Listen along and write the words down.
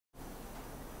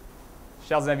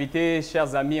Chers invités,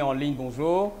 chers amis en ligne,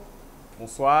 bonjour,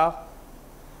 bonsoir.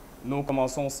 Nous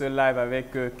commençons ce live avec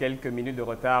quelques minutes de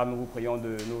retard. Nous vous prions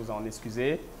de nous en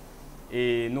excuser.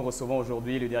 Et nous recevons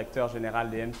aujourd'hui le directeur général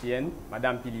de MTN,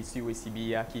 Madame Pilissi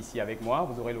Wessibia, qui est ici avec moi.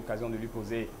 Vous aurez l'occasion de lui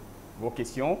poser vos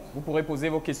questions. Vous pourrez poser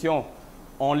vos questions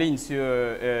en ligne sur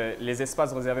les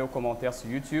espaces réservés aux commentaires sur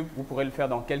YouTube. Vous pourrez le faire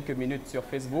dans quelques minutes sur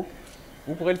Facebook.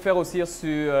 Vous pourrez le faire aussi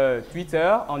sur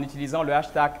Twitter en utilisant le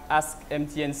hashtag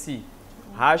AskMTNC.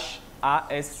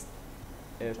 H-A-S-K-M-T-N-C.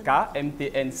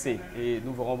 Et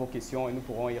nous verrons vos questions et nous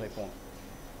pourrons y répondre.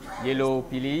 Hello,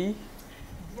 Pili.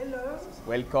 Hello.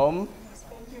 Welcome.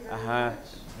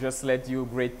 Just let you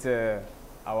greet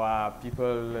our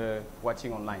people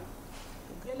watching online.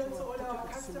 Hello to all our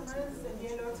customers and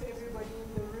hello to everybody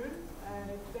in the room.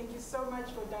 Thank you so much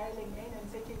for dialing in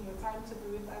and taking your time to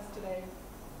be with us today.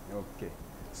 Okay.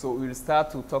 So we'll start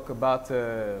to talk about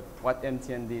what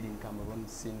MTN did in Cameroon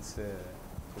since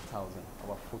 2000,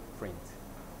 our footprint.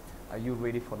 Are you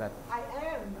ready for that? I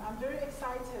am. I'm very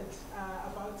excited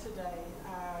about today.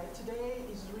 Today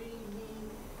is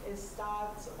really a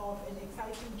start of an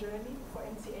exciting journey for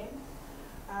MTN.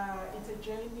 It's a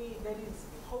journey that is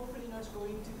hopefully not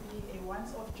going to be a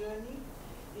once-off journey.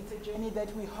 It's a journey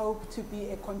that we hope to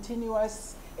be a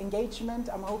continuous engagement.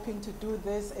 I'm hoping to do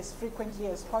this as frequently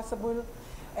as possible.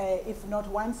 If not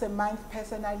once a month,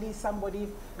 personally, somebody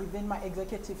within my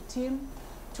executive team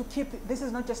to keep, this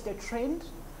is not just a trend.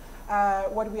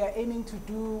 What we are aiming to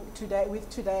do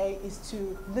today is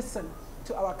to listen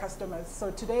to our customers.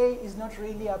 So today is not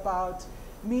really about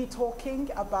me talking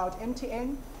about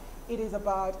MTN. It is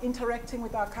about interacting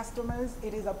with our customers.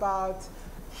 It is about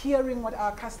hearing what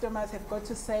our customers have got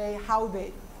to say, how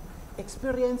they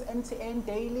experience MTN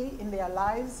daily in their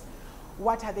lives.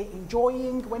 What are they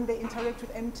enjoying when they interact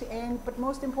with MTN? But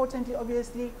most importantly,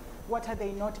 obviously, what are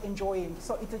they not enjoying?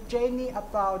 So it's a journey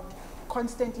about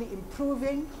constantly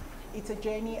improving. It's a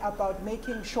journey about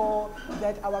making sure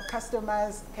that our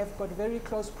customers have got very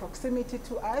close proximity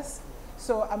to us.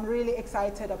 So I'm really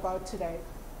excited about today.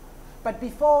 But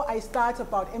before I start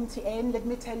about MTN, let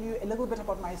me tell you a little bit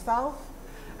about myself.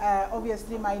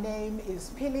 Obviously, my name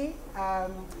is Pili.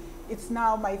 It's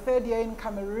now my third year in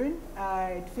Cameroon.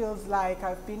 It feels like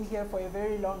I've been here for a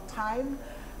very long time.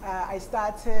 I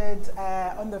started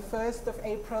on the 1st of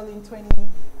April in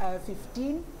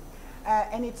 2015.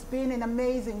 And it's been an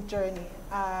amazing journey.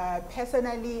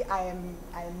 Personally, I am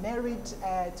married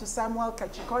to Samuel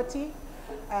Kachikoti.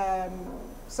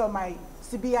 So my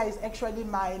Sibia is actually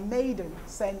my maiden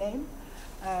surname.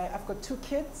 I've got two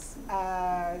kids,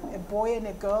 a boy and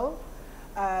a girl.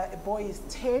 A boy is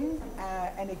 10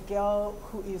 and a girl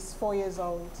who is 4 years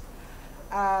old.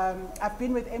 I've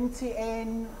been with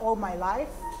MTN all my life,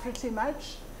 pretty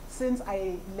much, since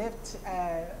I left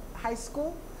high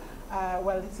school.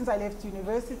 Well, since I left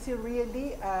university,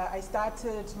 really. I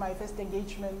started my first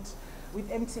engagement with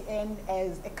MTN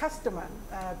as a customer,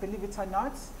 believe it or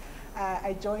not.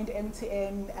 I joined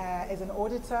MTN as an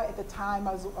auditor. At the time,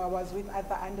 I was with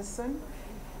Arthur Anderson.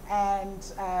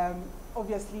 And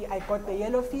obviously, I got the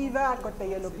yellow fever, I got the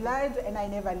yellow blood, and I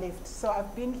never left. So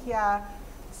I've been here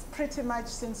pretty much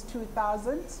since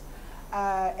 2000.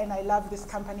 And I love this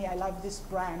company, I love this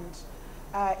brand.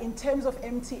 In terms of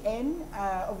MTN,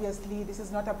 obviously, this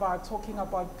is not about talking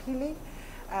about Pili.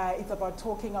 It's about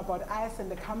talking about us and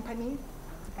the company.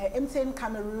 MTN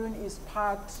Cameroon is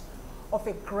part of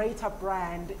a greater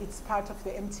brand. It's part of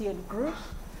the MTN Group.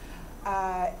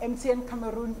 MTN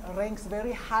Cameroon ranks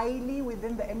very highly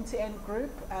within the MTN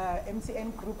Group.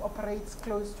 MTN Group operates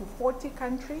close to 40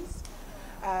 countries.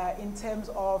 In terms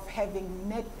of having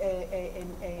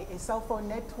a cell phone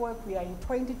network, we are in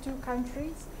 22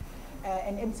 countries.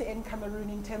 And MTN Cameroon,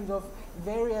 in terms of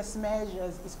various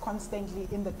measures, is constantly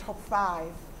in the top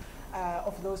 5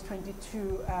 of those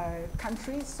 22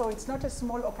 countries. So it's not a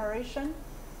small operation.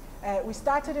 We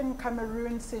started in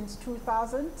Cameroon since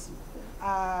 2000.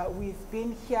 We've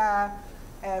been here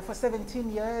for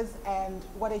 17 years, and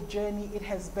what a journey it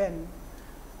has been.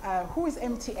 Who is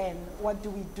MTN? What do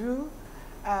we do?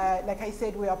 Like I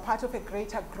said, we are part of a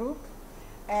greater group,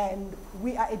 and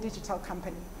we are a digital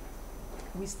company.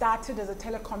 We started as a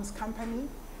telecoms company,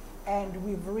 and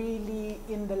we've really,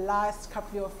 in the last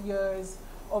couple of years,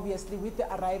 obviously with the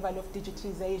arrival of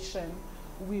digitization,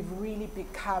 we've really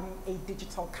become a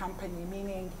digital company,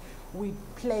 meaning we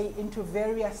play into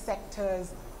various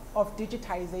sectors of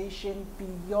digitization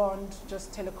beyond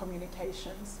just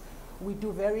telecommunications. We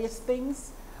do various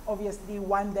things. Obviously,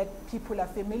 one that people are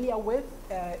familiar with,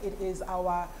 it is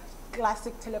our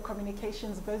classic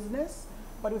telecommunications business.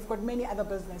 But we've got many other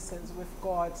businesses. We've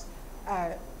got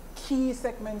key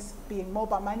segments being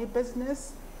mobile money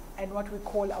business and what we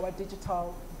call our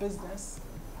digital business.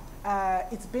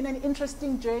 It's been an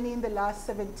interesting journey in the last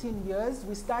 17 years.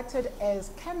 We started as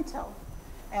Camtel,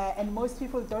 and most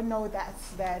people don't know that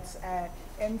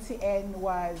MTN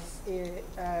was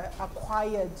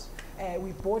acquired.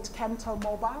 We bought Camtel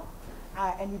Mobile,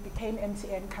 and we became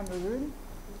MTN Cameroon.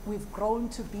 We've grown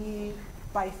to be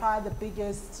by far the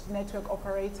biggest network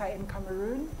operator in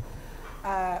Cameroon.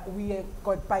 We have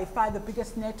got by far the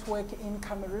biggest network in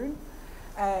Cameroon.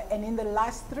 And in the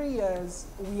last 3 years,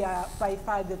 we are by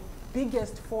far the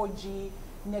biggest 4G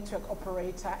network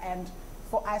operator. And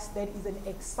for us, that is an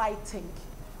exciting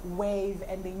wave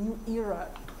and a new era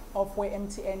of where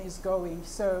MTN is going.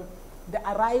 So the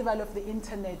arrival of the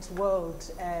internet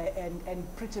world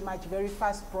and pretty much very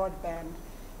fast broadband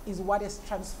is what has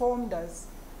transformed us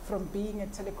from being a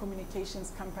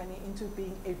telecommunications company into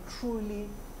being a truly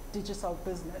digital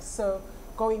business. So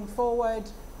going forward,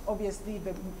 obviously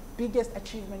the biggest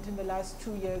achievement in the last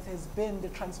 2 years has been the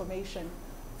transformation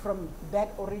from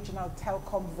that original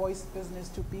telecom voice business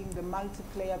to being the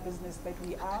multiplayer business that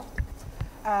we are.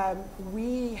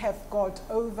 We have got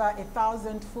over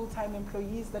 1,000 full-time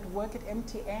employees that work at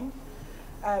MTN.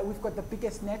 We've got the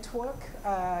biggest network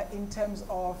in terms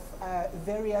of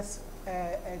various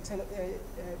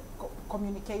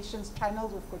communications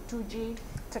channels. We've got 2G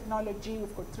technology,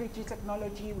 we've got 3G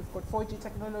technology, we've got 4G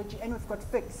technology, and we've got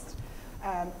fixed.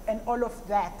 And all of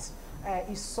that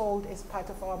is sold as part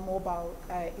of our mobile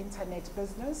internet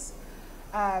business.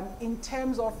 In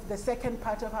terms of the second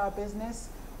part of our business,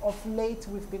 of late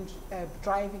we've been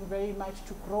driving very much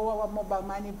to grow our mobile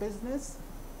money business.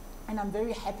 And I'm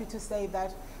very happy to say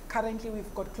that currently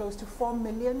we've got close to 4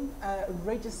 million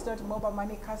registered mobile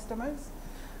money customers.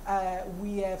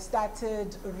 We have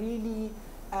started really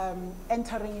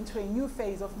entering into a new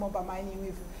phase of mobile money.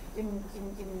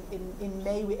 In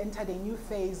May, we entered a new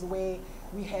phase where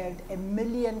we had 1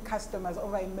 million customers,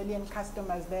 over 1 million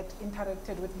customers that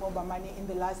interacted with mobile money in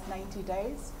the last 90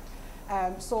 days.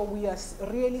 So we are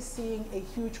really seeing a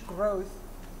huge growth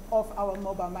of our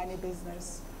mobile money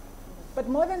business. But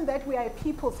more than that, we are a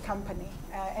people's company.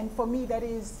 And for me, that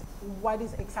is what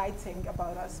is exciting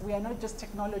about us. We are not just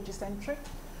technology-centric.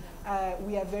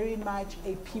 We are very much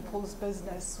a people's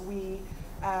business.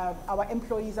 Our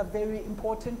employees are very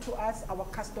important to us. Our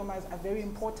customers are very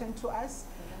important to us.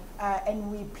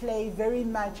 And we play very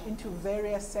much into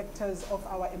various sectors of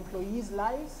our employees'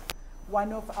 lives.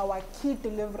 One of our key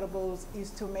deliverables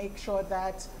is to make sure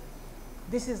that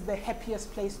this is the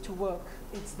happiest place to work.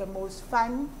 It's the most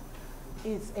fun.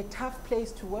 It's a tough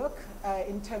place to work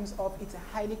in terms of it's a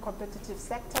highly competitive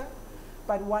sector.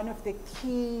 But one of the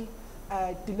key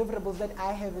deliverables that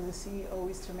I have as a CEO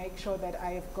is to make sure that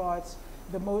I have got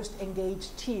the most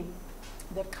engaged team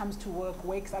that comes to work,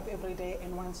 wakes up every day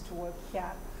and wants to work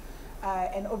here.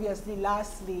 And obviously,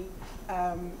 lastly,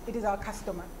 it is our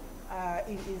customer.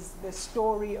 It is the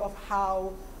story of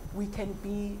how we can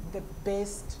be the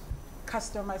best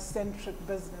customer-centric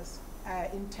business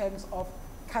in terms of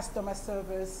customer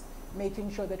service, making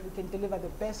sure that we can deliver the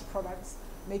best products,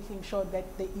 making sure that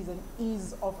there is an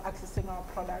ease of accessing our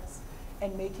products,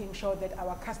 and making sure that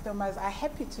our customers are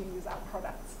happy to use our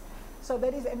products. So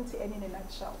that is MTN in a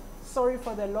nutshell. Sorry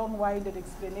for the long-winded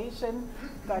explanation,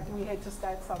 but we had to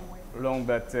start somewhere. Long,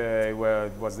 but it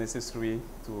was necessary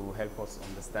to help us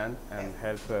understand and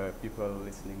help people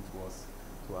listening to us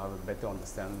to have a better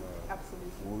understanding.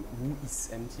 Absolutely. Who is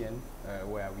MTN?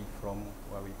 Where are we from?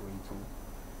 Where are we going to?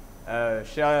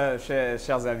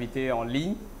 Chers invités en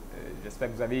ligne, j'espère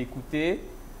que vous avez écouté.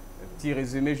 Petit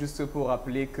résumé juste pour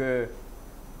rappeler que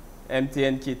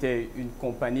MTN, qui était une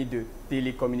compagnie de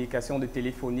télécommunications, de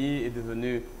téléphonie, est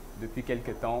devenue depuis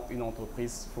quelque temps une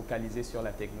entreprise focalisée sur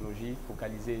la technologie,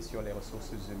 focalisée sur les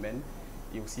ressources humaines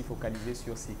et aussi focalisée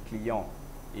sur ses clients.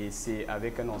 Et c'est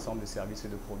avec un ensemble de services et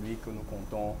de produits que nous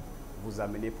comptons vous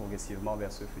amener progressivement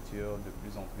vers ce futur de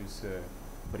plus en plus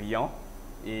brillant.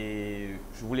 Et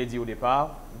je vous l'ai dit au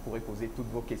départ, vous pourrez poser toutes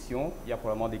vos questions. Il y a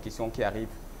probablement des questions qui arrivent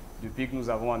depuis que nous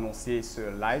avons annoncé ce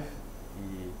live.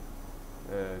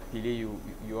 Pili,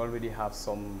 you already have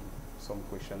some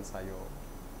questions at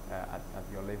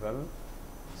your level,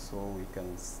 so we can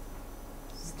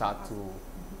start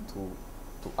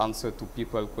to answer to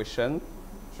people questions.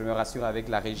 Je me rassure avec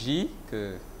la régie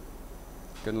que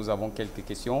nous avons quelques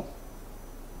questions.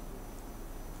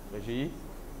 Régie.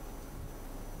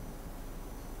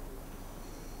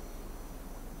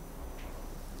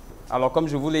 Alors, comme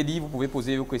je vous l'ai dit, vous pouvez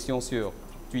poser vos questions sur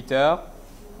Twitter.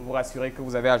 Vous rassurez que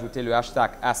vous avez ajouté le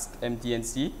hashtag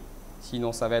AskMTNC.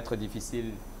 Sinon, ça va être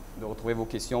difficile de retrouver vos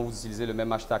questions. Vous utilisez le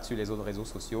même hashtag sur les autres réseaux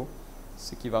sociaux.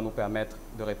 ce qui va nous permettre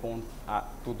de répondre à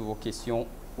toutes vos questions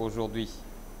aujourd'hui.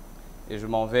 Et je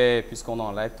m'en vais, puisqu'on est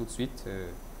en live tout de suite,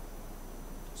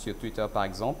 sur Twitter par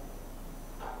exemple,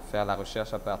 faire la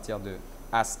recherche à partir de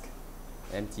Ask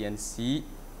MTNC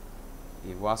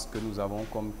et voir ce que nous avons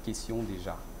comme question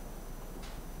déjà.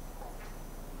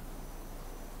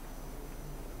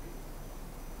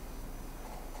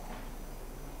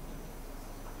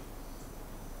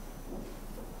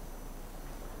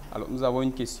 Alors, nous avons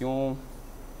une question,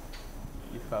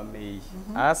 if I may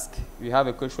ask. We have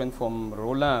a question from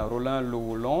Roland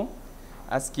Loulon,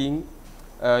 asking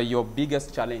your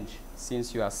biggest challenge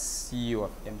since you are CEO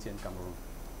of MTN Cameroon.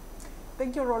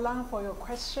 Thank you, Roland, for your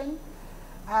question.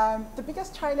 The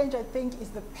biggest challenge, I think, is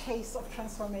the pace of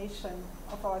transformation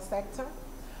of our sector.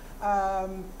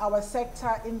 Our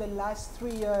sector in the last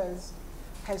 3 years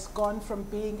has gone from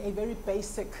being a very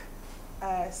basic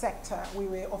sector. We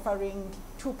were offering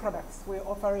 2 products. We were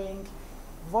offering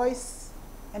voice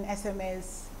and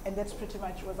SMS, and that's pretty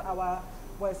much was our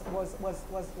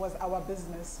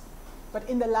business. But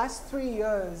in the last 3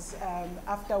 years,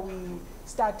 after we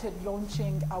started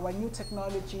launching our new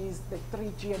technologies, the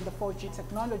 3G and the 4G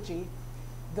technology,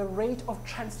 the rate of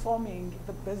transforming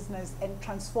the business and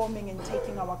transforming and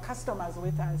taking our customers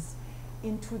with us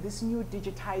into this new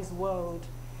digitized world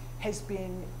has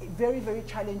been very, very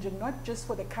challenging, not just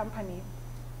for the company,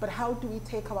 but how do we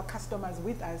take our customers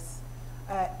with us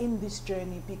in this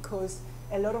journey? Because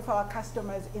a lot of our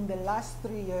customers in the last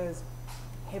 3 years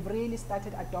have really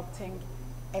started adopting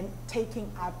and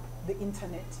taking up the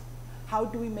internet. How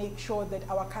do we make sure that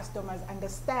our customers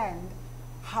understand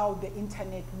how the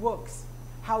internet works?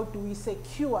 How do we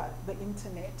secure the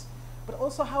internet? But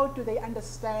also, how do they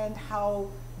understand how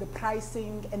the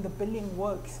pricing and the billing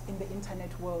works in the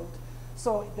internet world?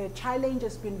 So the challenge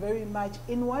has been very much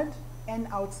inward and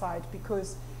outside,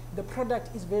 because the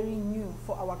product is very new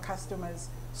for our customers.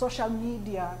 Social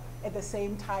media at the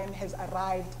same time has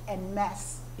arrived en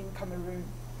masse in Cameroon.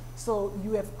 So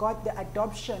you have got the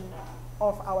adoption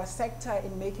of our sector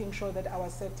in making sure that our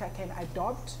sector can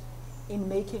adopt, in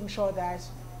making sure that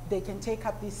they can take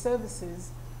up these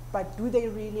services, but do they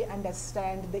really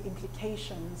understand the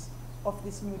implications of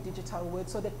this new digital world?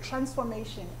 So the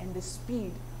transformation and the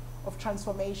speed of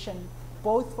transformation,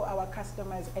 both for our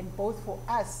customers and both for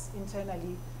us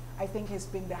internally, I think has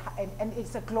been and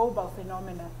it's a global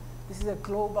phenomenon. This is a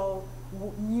global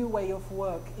new way of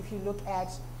work. If you look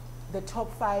at the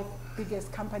top 5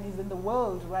 biggest companies in the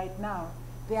world right now,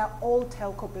 they are all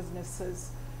telco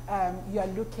businesses. You are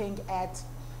looking at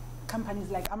companies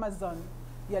like Amazon.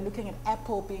 You are looking at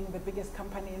Apple being the biggest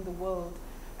company in the world.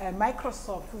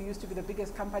 Microsoft, who used to be the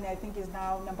biggest company, I think is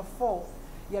now number 4.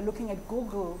 You're looking at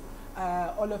Google,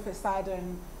 all of a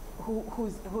sudden,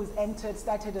 who's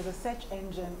started as a search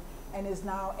engine and is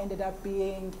now ended up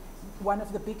being one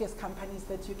of the biggest companies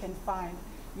that you can find.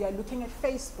 You're looking at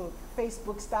Facebook.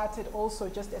 Facebook started also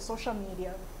just as social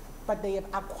media, but they have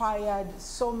acquired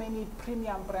so many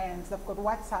premium brands. They've got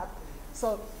WhatsApp.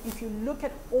 So if you look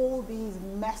at all these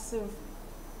massive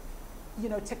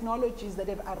technologies that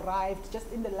have arrived just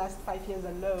in the last 5 years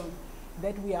alone,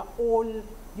 that we are all,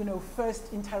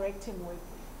 first interacting with,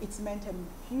 it's meant a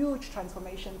huge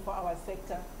transformation for our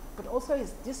sector, but also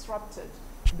it's disrupted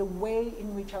the way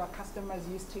in which our customers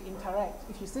used to interact.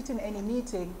 If you sit in any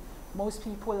meeting, most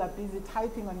people are busy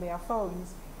typing on their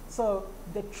phones. So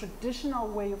the traditional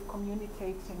way of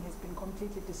communicating has been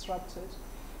completely disrupted.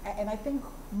 And I think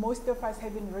most of us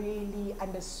haven't really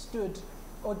understood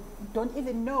or don't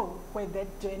even know where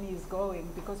that journey is going,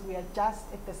 because we are just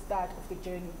at the start of the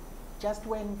journey. Just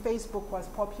when Facebook was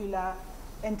popular,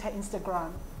 enter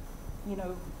Instagram.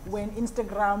 When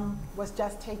Instagram was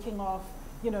just taking off,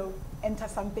 enter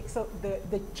something. So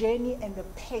the journey and the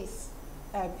pace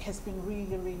has been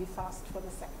really, really fast for the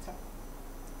sector.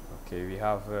 Okay, we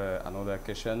have another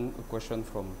question, a question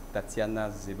from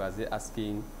Tatiana Zebaze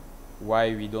asking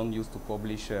why we don't use to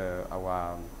publish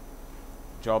our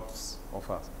jobs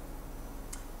offers.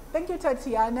 Thank you,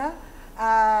 Tatiana.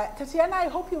 Tatiana, I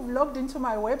hope you've logged into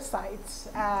my website.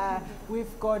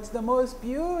 We've got the most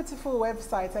beautiful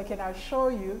website, I can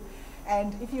assure you.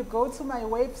 And if you go to my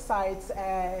website,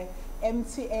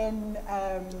 mtnc.cm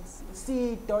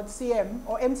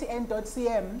or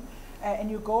mtn.cm,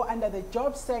 and you go under the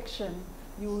jobs section,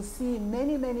 you will see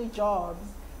many, many jobs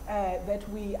that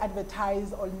we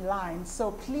advertise online.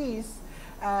 So please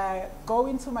go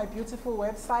into my beautiful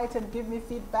website and give me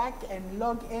feedback and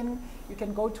log in. You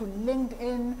can go to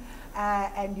LinkedIn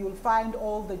and you'll find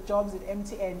all the jobs at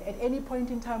MTN. At any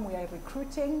point in time, we are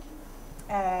recruiting.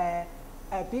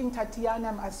 being Tatiana,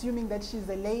 I'm assuming that she's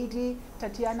a lady.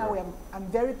 Tatiana, Sure. I'm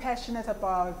very passionate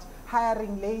about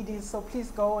hiring ladies, so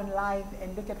please go online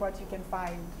and look at what you can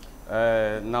find.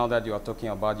 Now that you are talking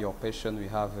about your passion, we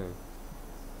have a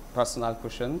personal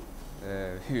question.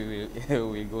 We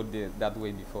will go that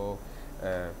way before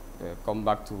come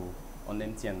back to on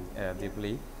MTN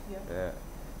deeply. Yeah.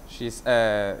 She's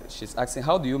asking,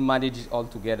 how do you manage it all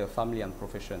together, family and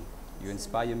profession? You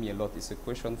inspire me a lot. It's a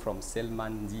question from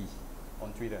Selman D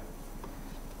on Twitter.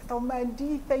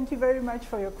 Mandi, thank you very much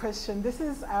for your question. This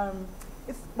is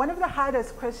it's one of the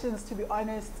hardest questions, to be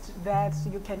honest, that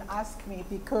you can ask me,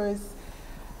 because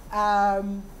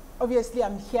obviously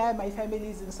I'm here, my family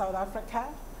is in South Africa.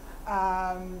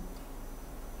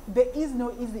 There is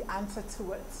no easy answer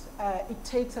to it. It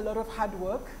takes a lot of hard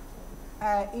work.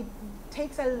 It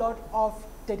takes a lot of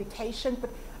dedication, but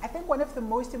I think one of the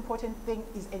most important things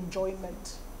is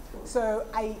enjoyment. So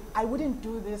I wouldn't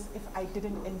do this if I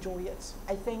didn't enjoy it.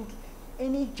 I think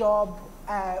any job,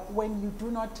 when you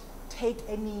do not take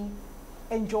any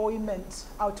enjoyment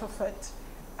out of it,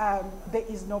 there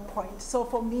is no point. So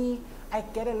for me, I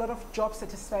get a lot of job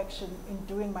satisfaction in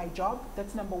doing my job.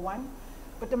 That's number one.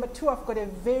 But number two, I've got a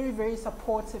very, very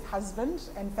supportive husband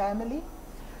and family.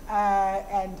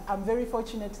 And I'm very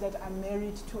fortunate that I'm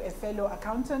married to a fellow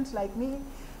accountant like me,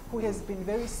 who has been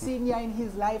very senior in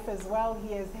his life as well.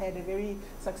 He has had a very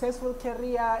successful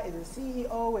career as a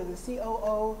CEO, as a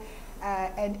COO,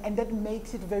 and that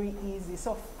makes it very easy.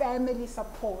 So family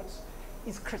support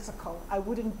is critical. I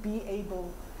wouldn't be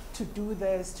able to do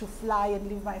this, to fly and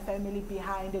leave my family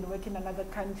behind and work in another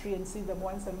country and see them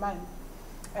once a month,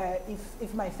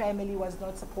 if my family was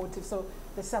not supportive. So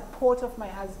the support of my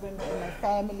husband and my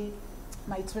family,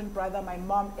 my twin brother, my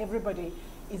mom, everybody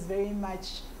is very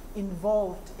much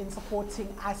involved in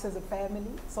supporting us as a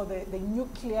family. So the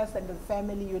nucleus and the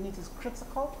family unit is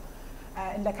critical.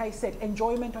 And like I said,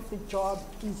 enjoyment of the job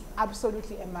is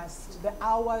absolutely a must. The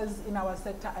hours in our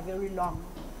sector are very long.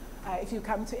 If you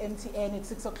come to MTN at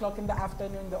 6 o'clock in the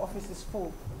afternoon, the office is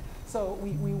full. So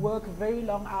we work very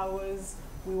long hours.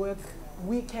 We work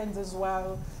weekends as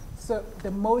well. So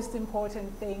the most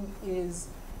important thing is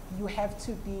you have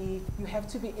to be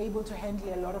able to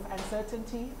handle a lot of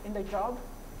uncertainty in the job,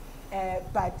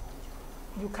 but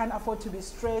you can't afford to be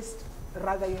stressed.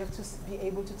 Rather, you have to be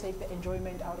able to take the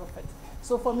enjoyment out of it.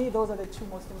 So for me, those are the two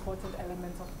most important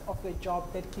elements of the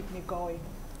job that keep me going.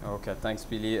 Okay, thanks,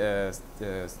 Billy.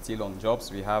 Still on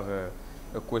jobs, we have a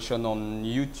question on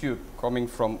YouTube coming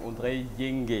from Audrey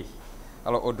Yenge.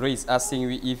 Hello, Audrey is asking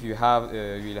you if you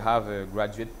will have a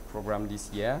graduate program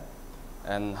this year,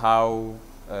 and how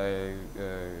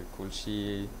could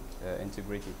she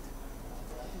integrate it?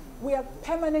 We are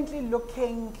permanently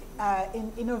looking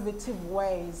in innovative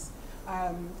ways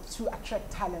to attract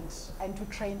talent and to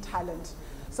train talent.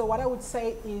 So what I would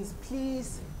say is,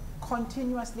 please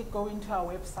continuously go into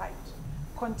our website,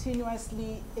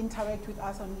 continuously interact with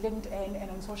us on LinkedIn and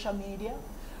on social media.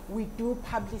 We do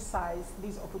publicize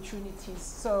these opportunities.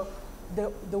 So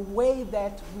the way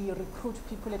that we recruit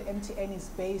people at MTN is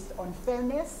based on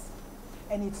fairness,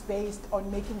 and it's based on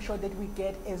making sure that we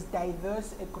get as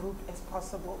diverse a group as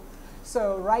possible.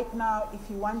 So right now, if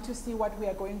you want to see what we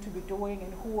are going to be doing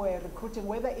and who we're recruiting,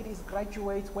 whether it is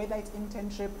graduates, whether it's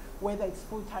internship, whether it's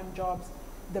full-time jobs,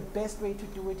 the best way to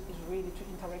do it is really to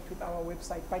interact with our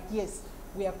website. But yes,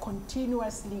 we are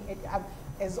continuously,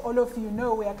 as all of you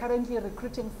know, we are currently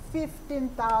recruiting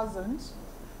 15,000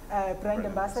 brand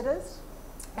ambassadors.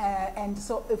 And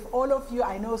so if all of you,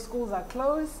 I know schools are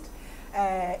closed,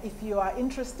 if you are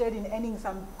interested in earning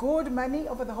some good money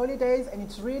over the holidays, and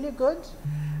it's really good,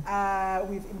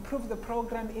 we've improved the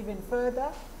program even further.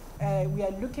 We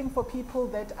are looking for people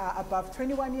that are above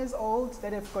 21 years old,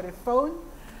 that have got a phone.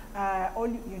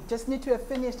 You just need to have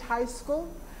finished high school,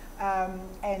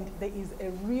 and there is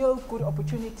a real good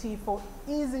opportunity for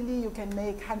easily you can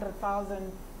make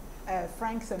 100,000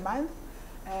 francs a month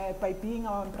by being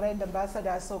our brand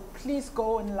ambassador. So please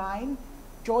go online,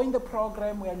 join the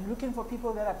program. We are looking for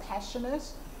people that are passionate.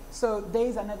 So there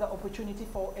is another opportunity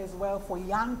as well for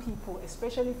young people,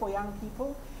 especially for young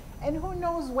people. And who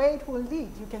knows where it will lead.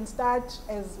 You can start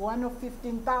as one of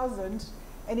 15,000,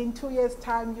 and in 2 years'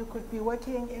 time, you could be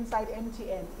working inside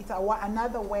MTN. It's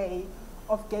another way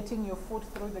of getting your foot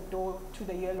through the door to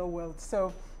the yellow world.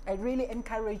 So I really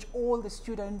encourage all the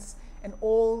students and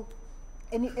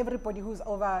everybody who's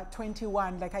over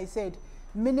 21, like I said,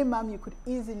 minimum you could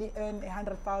easily earn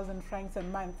 100,000 francs a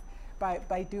month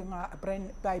by being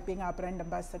a brand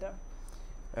ambassador.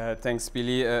 Thanks,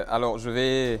 Billy. Alors, je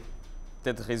vais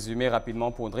peut-être résumer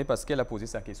rapidement pour Audrey parce qu'elle a posé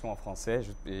sa question en français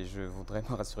et je voudrais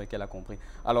me rassurer qu'elle a compris.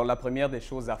 Alors, la première des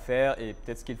choses à faire et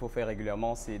peut-être ce qu'il faut faire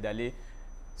régulièrement, c'est d'aller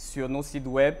sur nos sites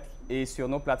web et sur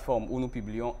nos plateformes où nous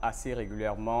publions assez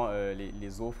régulièrement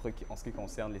les offres en ce qui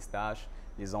concerne les stages,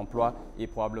 les emplois et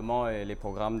probablement les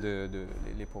programmes,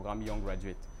 les programmes Young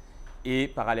Graduate. Et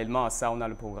parallèlement à ça, on a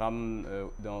le programme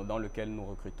dans lequel nous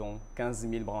recrutons 15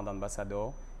 000 brand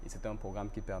ambassadors. Et c'est un programme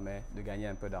qui permet de gagner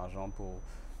un peu d'argent pour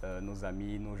nos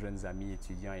amis, nos jeunes amis,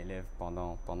 étudiants, élèves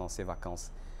pendant ces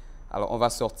vacances. Alors, on va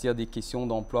sortir des questions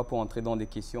d'emploi pour entrer dans des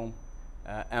questions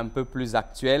un peu plus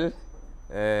actuelles.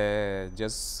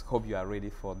 Just hope you are ready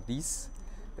for this.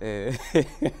 A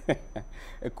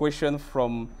question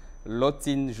from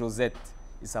Lotine Josette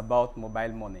is about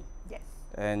mobile money. Yes.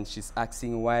 And she's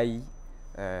asking why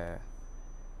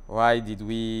did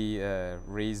we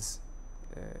raise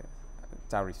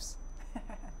tariffs?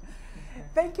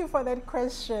 Thank you for that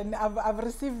question. I've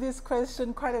received this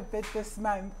question quite a bit this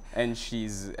month. And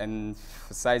she's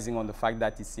emphasizing on the fact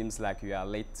that it seems like you are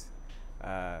late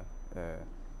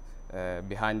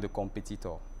behind the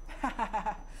competitor.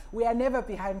 We are never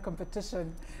behind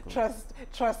competition.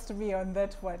 Trust me on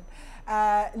that one.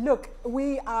 Look,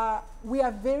 we are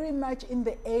very much in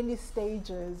the early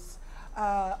stages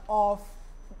of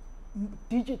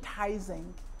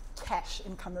digitizing cash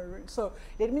in Cameroon. So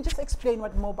let me just explain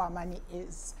what mobile money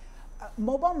is.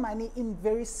 Mobile money, in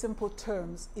very simple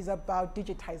terms, is about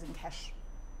digitizing cash.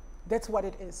 That's what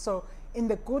it is. So in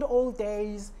the good old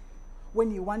days, when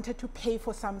you wanted to pay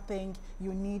for something,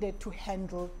 you needed to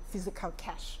handle physical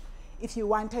cash. If you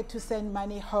wanted to send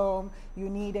money home, you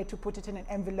needed to put it in an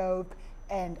envelope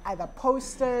and either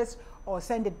post it or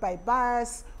send it by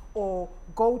bus or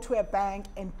go to a bank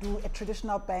and do a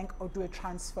traditional bank or do a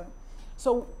transfer.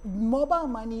 So mobile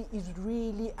money is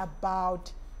really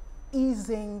about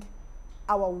easing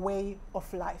our way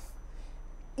of life.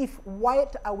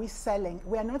 What are we selling?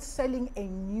 We are not selling a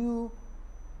new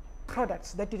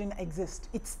product that didn't exist.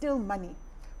 It's still money.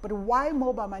 But why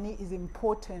mobile money is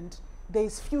important,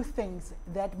 there's few things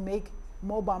that make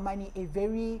mobile money a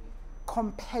very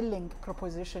compelling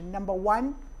proposition. Number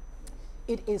one,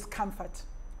 it is comfort.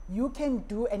 You can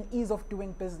do an ease of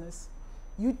doing business.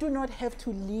 You do not have to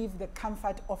leave the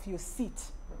comfort of your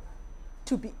seat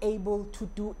to be able to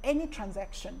do any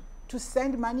transaction. To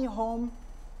send money home,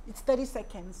 it's 30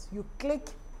 seconds. You click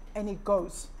and it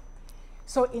goes.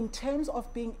 So in terms of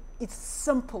it's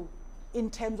simple in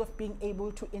terms of being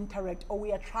able to interact, or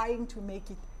we are trying to make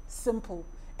it simple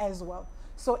as well.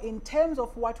 So in terms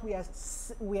of what we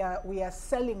are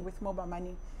selling with mobile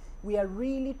money, we are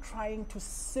really trying to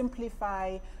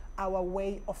simplify our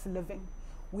way of living.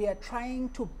 We are trying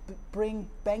to bring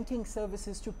banking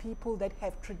services to people that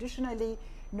have traditionally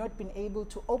not been able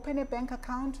to open a bank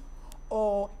account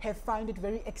or have found it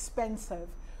very expensive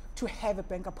to have a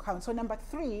bank account. So number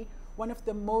three, one of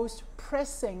the most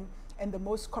pressing and the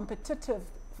most competitive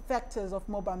factors of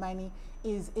mobile money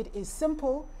is it is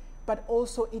simple, but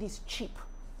also it is cheap.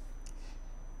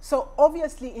 So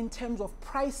obviously in terms of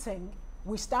pricing,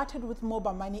 we started with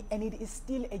mobile money and it is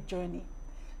still a journey.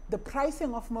 The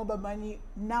pricing of mobile money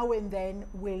now and then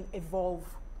will evolve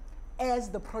as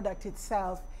the product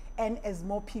itself and as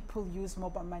more people use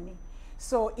mobile money.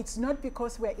 So it's not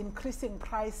because we're increasing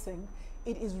pricing,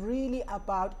 it is really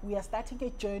about, we are starting a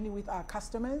journey with our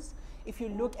customers. If you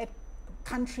look at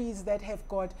countries that have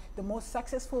got the most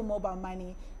successful mobile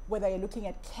money, whether you're looking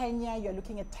at Kenya, you're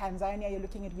looking at Tanzania, you're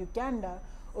looking at Uganda,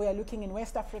 or you're looking in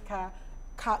West Africa,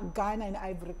 Ghana and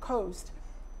Ivory Coast,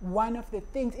 one of the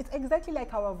things, it's exactly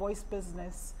like our voice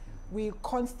business. We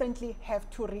constantly have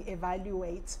to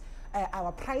reevaluate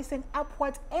our pricing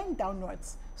upwards and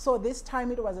downwards. So this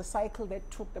time it was a cycle that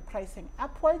took the pricing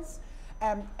upwards,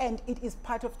 and it is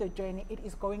part of the journey. It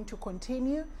is going to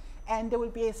continue, and there will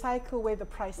be a cycle where the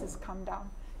prices come down.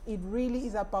 It really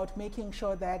is about making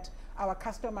sure that our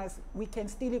customers, we can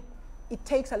still, it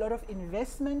takes a lot of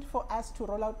investment for us to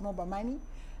roll out mobile money.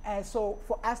 So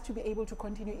for us to be able to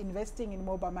continue investing in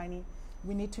mobile money,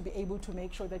 we need to be able to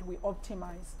make sure that we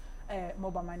optimize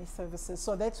mobile money services.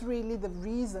 So that's really the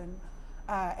reason,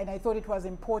 and I thought it was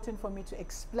important for me to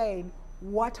explain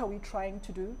what are we trying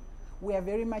to do. We are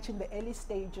very much in the early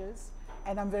stages,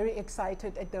 and I'm very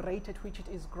excited at the rate at which it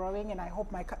is growing, and I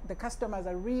hope the customers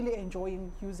are really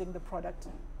enjoying using the product.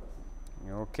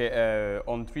 Okay,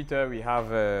 on Twitter we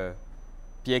have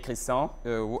Pierre Christian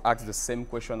who asked the same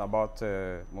question about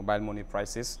mobile money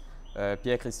prices.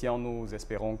 Pierre Christian, nous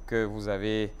espérons que vous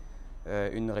avez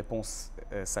une réponse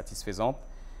satisfaisante.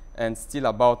 And still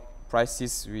about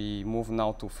prices, we move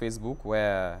now to Facebook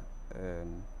where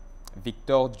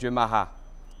Victor Diemara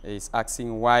is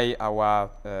asking why our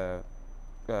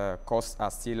costs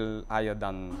are still higher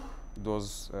than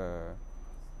those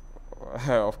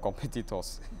of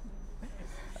competitors.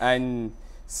 And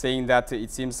saying that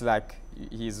it seems like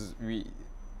he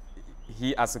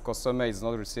as a customer is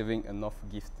not receiving enough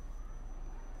gift.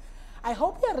 I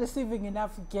hope you are receiving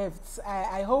enough gifts.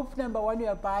 I hope, number one, you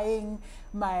are buying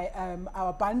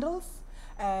our bundles.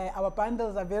 Our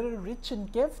bundles are very rich in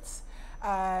gifts.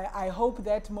 I hope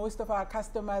that most of our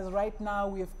customers right now,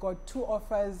 we've got 2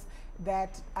 offers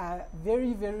that are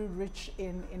very, very rich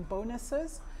in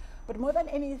bonuses. But more than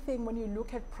anything, when you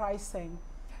look at pricing,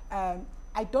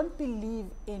 I don't believe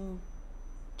in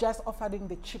just offering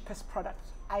the cheapest product.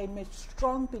 I'm a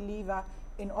strong believer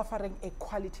in offering a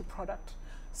quality product.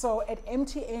 So at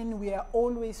MTN, we are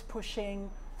always pushing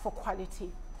for quality.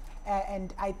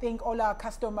 And I think all our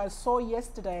customers saw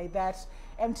yesterday that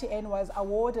MTN was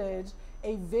awarded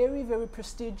a very, very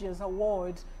prestigious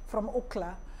award from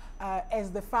Ookla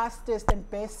as the fastest and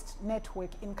best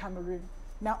network in Cameroon.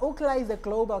 Now, Ookla is a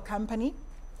global company.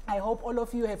 I hope all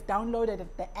of you have downloaded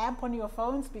the app on your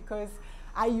phones, because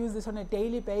I use this on a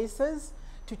daily basis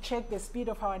to check the speed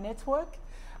of our network.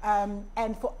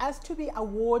 And for us to be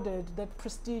awarded that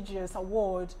prestigious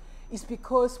award is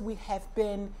because we have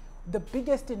been the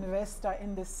biggest investor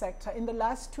in this sector. In the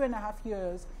last 2.5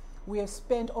 years, we have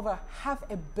spent over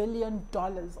 $500 million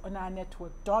on our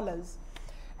network,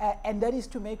 and that is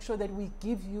to make sure that we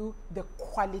give you the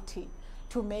quality,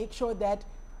 to make sure that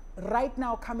right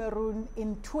now, Cameroon,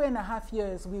 in 2.5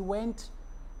 years, we went,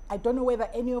 I don't know whether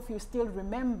any of you still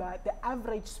remember, the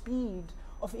average speed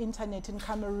of internet in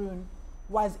Cameroon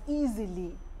was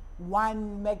easily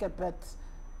 1 megabit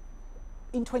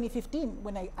in 2015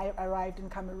 when I arrived in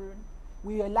Cameroon.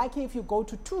 We were lucky if you go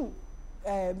to 2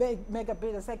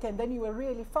 megabit a second, then you were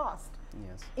really fast.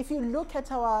 Yes. If you look at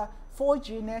our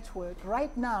 4G network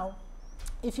right now,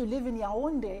 if you live in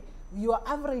Yaoundé, you are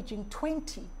averaging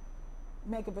 20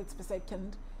 megabits per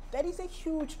second. That is a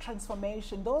huge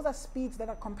transformation. Those are speeds that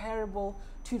are comparable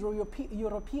to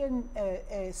European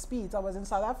speeds. I was in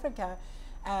South Africa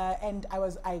and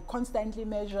I constantly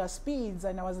measure speeds,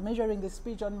 and I was measuring the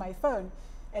speed on my phone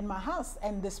in my house,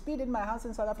 and the speed in my house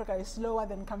in South Africa is slower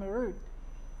than Cameroon.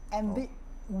 And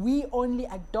we only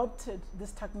adopted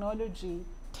this technology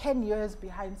 10 years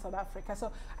behind South Africa.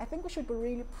 So I think we should be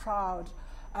really proud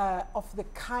of the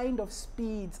kind of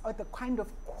speeds or the kind of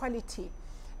quality.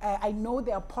 I know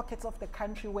there are pockets of the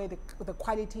country where the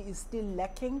quality is still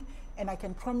lacking, and I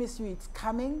can promise you it's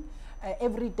coming.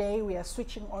 Every day we are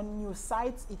switching on new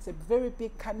sites. It's a very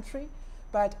big country,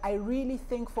 but I really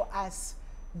think for us,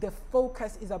 the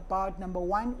focus is about, number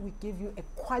one, we give you a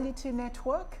quality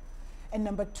network, and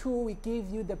number 2, we give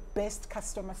you the best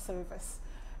customer service.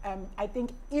 I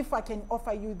think if I can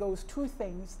offer you those 2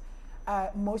 things,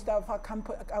 most of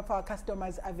our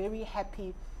customers are very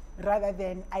happy, rather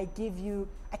than I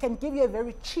can give you a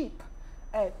very cheap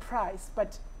price,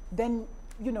 but then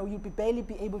you'll barely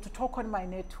be able to talk on my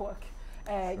network.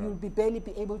 Sure. You'll barely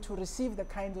be able to receive the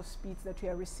kinds of speeds that we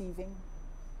are receiving.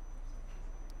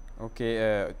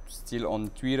 Okay, still on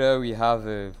Twitter, we have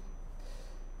a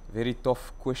very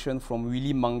tough question from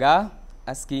Willy Manga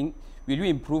asking, will you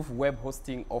improve web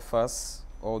hosting offers,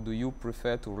 or do you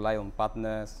prefer to rely on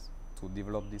partners to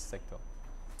develop this sector?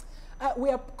 We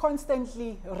are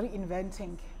constantly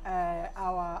reinventing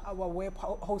our web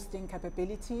hosting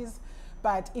capabilities,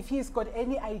 but if he's got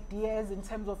any ideas in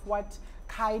terms of what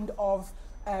kind of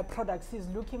products he's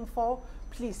looking for,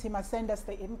 please, he must send us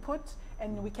the input,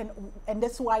 and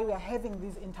that's why we are having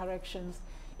these interactions.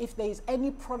 If there is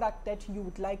any product that you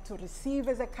would like to receive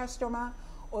as a customer,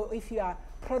 or if you are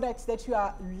products that you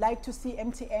like to see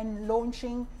MTN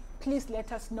launching, please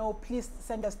let us know. Please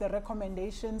send us the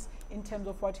recommendations in terms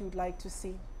of what you would like to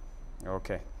see.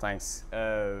 Ok, thanks.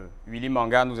 Willy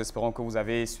Manga, nous espérons que vous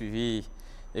avez suivi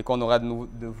et qu'on aura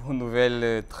de vos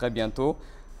nouvelles très bientôt.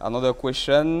 Another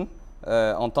question,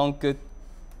 en tant que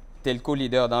telco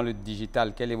leader dans le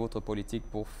digital, quelle est votre politique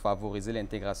pour favoriser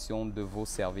l'intégration de vos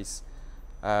services?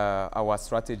 Our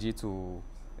strategy to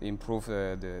improve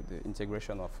the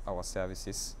integration of our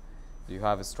services. Do you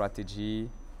have a strategy?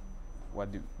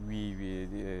 What do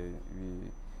we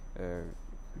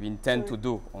intend to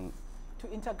do on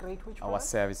to integrate which our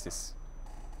services?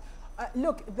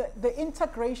 Look, the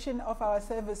integration of our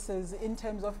services in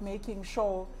terms of making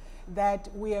sure that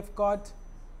we have got,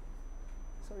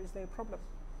 sorry, is there a problem?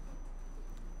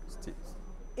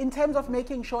 In terms of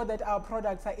making sure that our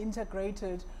products are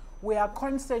integrated, we are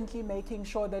constantly making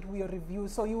sure that we review.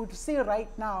 So you would see right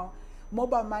now,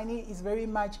 mobile money is very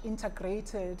much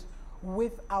integrated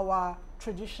with our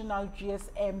traditional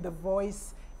GSM, the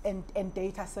voice and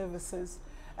data services.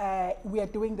 We are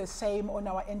doing the same on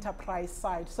our enterprise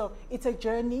side. So it's a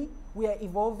journey. We are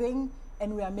evolving,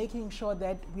 and we are making sure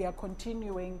that we are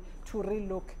continuing to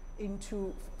relook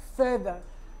into further,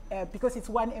 because it's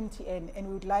one MTN, and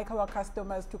we would like our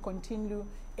customers to continue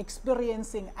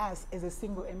experiencing us as a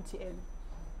single MTN.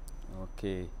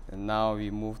 Okay, and now we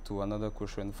move to another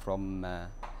question from,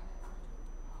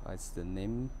 what's the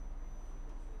name?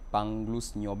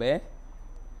 Panglus Nyobe,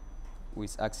 who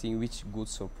is asking which good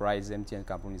surprise MTN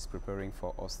Cameroon is preparing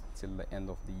for us till the end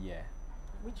of the year.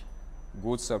 Which?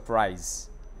 Good surprise.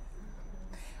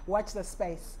 Watch the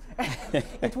space.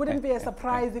 It wouldn't be a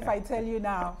surprise if I tell you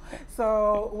now.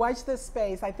 So watch the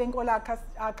space. I think all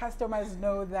our customers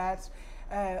know that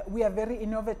we are very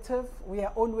innovative. We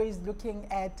are always looking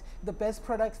at the best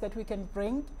products that we can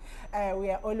bring.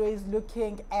 We are always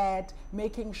looking at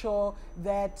making sure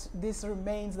that this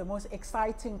remains the most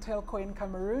exciting telco in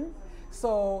Cameroon.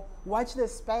 So watch the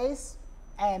space,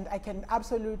 and I can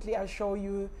absolutely assure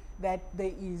you that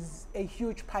there is a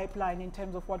huge pipeline in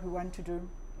terms of what we want to do.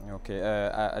 Okay,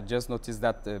 I just noticed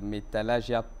that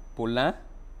Melatagia Paulin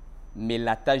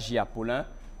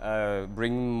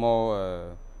bring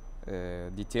more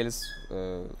details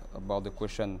about the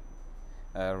question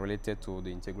related to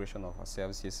the integration of our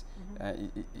services.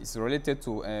 It's related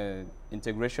to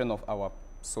integration of our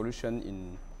solution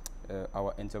in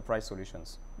our enterprise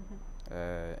solutions,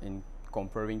 in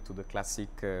comparing to the classic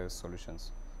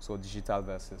solutions. So digital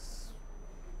versus,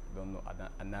 don't know,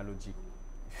 analogy,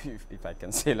 if I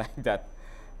can say like that.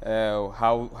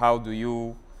 How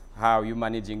are you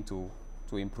managing to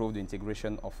improve the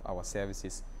integration of our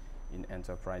services in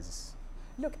enterprises?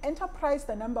 Look, enterprise,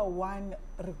 the number one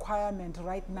requirement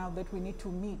right now that we need to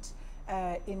meet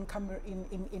in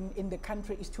the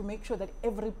country is to make sure that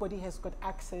everybody has got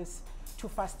access to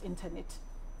fast internet.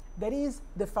 That is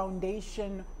the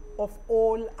foundation of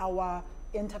all our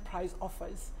enterprise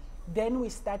offers. Then we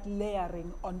start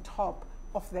layering on top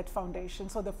of that foundation.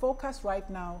 So the focus right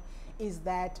now is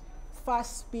that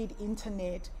fast speed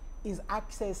internet is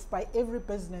accessed by every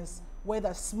business,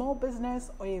 whether small business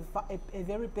or a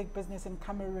very big business in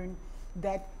Cameroon,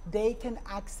 that they can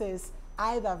access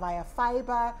either via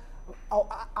fiber or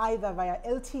either via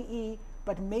LTE,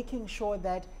 but making sure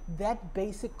that that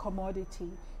basic commodity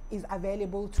is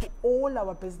available to all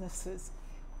our businesses.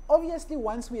 Obviously,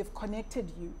 once we have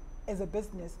connected you as a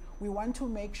business, we want to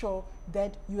make sure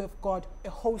that you have got a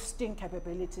hosting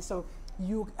capability. So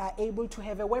you are able to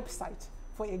have a website,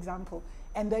 for example,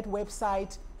 and that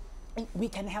website, we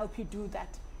can help you do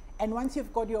that. And once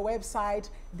you've got your website,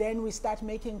 then we start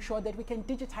making sure that we can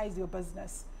digitize your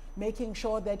business, making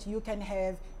sure that you can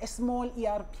have a small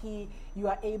ERP, you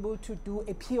are able to do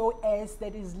a POS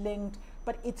that is linked,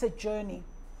 but it's a journey.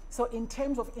 So in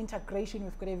terms of integration,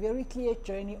 we've got a very clear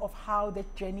journey of how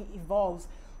that journey evolves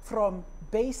from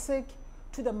basic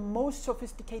to the most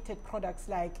sophisticated products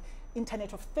like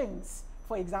Internet of Things,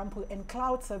 for example, and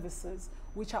cloud services,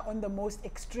 which are on the most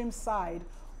extreme side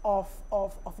of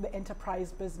the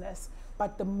enterprise business.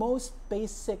 But the most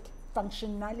basic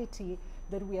functionality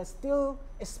that we are still,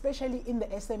 especially in the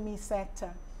SME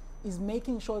sector, is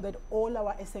making sure that all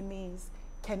our SMEs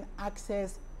can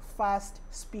access fast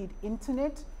speed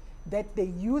internet, that they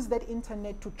use that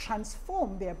internet to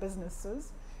transform their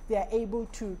businesses. They are able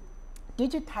to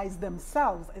digitize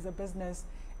themselves as a business.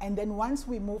 And then once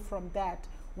we move from that,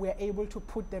 we're able to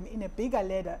put them in a bigger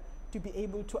ladder to be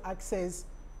able to access.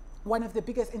 One of the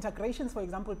biggest integrations, for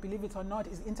example, believe it or not,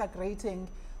 is integrating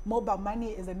mobile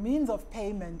money as a means of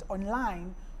payment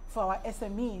online for our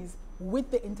SMEs with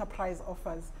the enterprise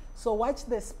offers. So watch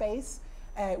the space.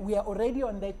 We are already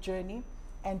on that journey,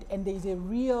 and there's a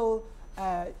real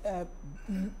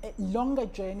longer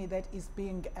journey that is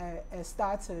being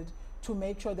started to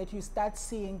make sure that you start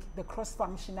seeing the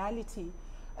cross-functionality,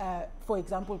 for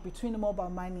example, between mobile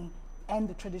money and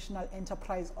the traditional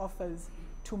enterprise offers,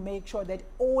 to make sure that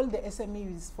all the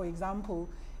SMEs, for example,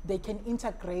 they can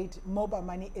integrate mobile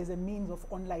money as a means of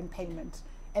online payment.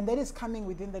 And that is coming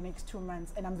within the next 2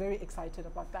 months, and I'm very excited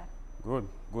about that.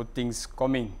 Good things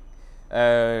coming.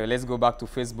 Let's go back to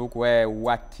Facebook, where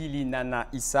Wakili Nana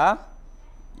Issa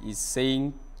is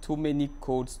saying too many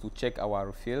codes to check our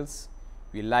refills.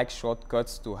 We like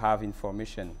shortcuts to have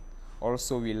information.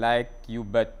 Also, we like you,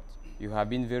 but you have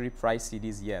been very pricey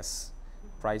these years.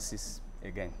 Prices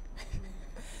again.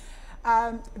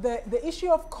 The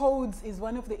issue of codes is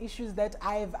one of the issues that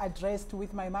I've addressed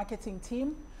with my marketing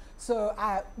team. So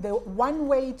the one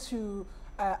way to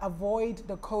avoid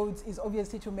the codes is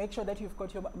obviously to make sure that you've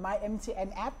got your My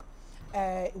MTN app.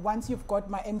 Once you've got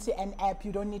My MTN app,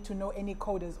 you don't need to know any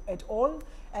code at all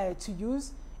to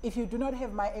use. If you do not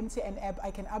have my MTN app,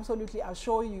 I can absolutely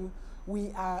assure you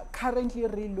we are currently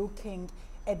relooking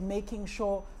at making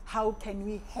sure how can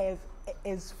we have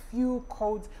as few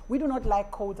codes. We do not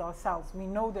like codes ourselves. We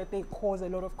know that they cause a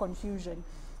lot of confusion.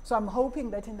 So I'm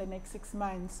hoping that in the next 6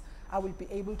 months, I will be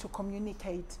able to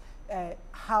communicate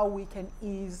how we can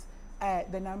ease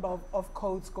the number of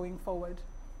codes going forward.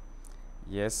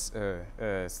 Yes,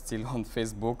 still on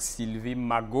Facebook, Sylvie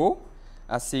Mago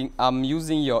saying, I'm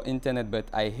using your internet, but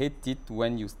I hate it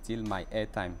when you steal my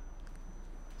airtime.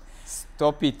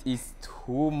 Stop it, it's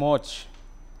too much.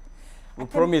 We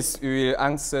promise we will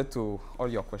answer to all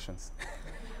your questions.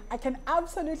 I can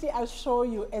absolutely assure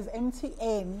you, as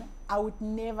MTN, I would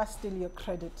never steal your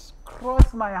credit.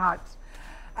 Cross my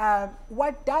heart.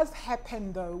 What does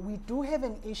happen though, we do have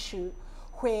an issue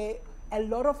where a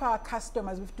lot of our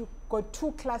customers, we've got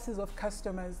 2 classes of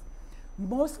customers.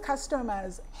 Most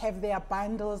customers have their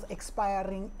bundles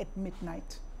expiring at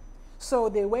midnight. So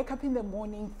they wake up in the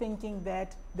morning thinking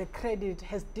that the credit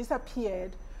has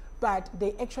disappeared, but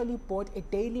they actually bought a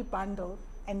daily bundle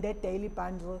and that daily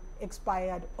bundle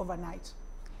expired overnight.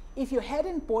 If you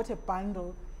hadn't bought a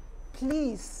bundle,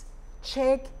 please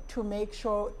check to make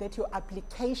sure that your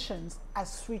applications are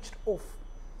switched off.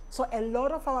 So a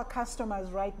lot of our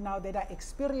customers right now that are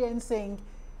experiencing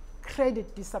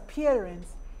credit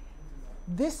disappearance,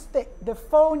 the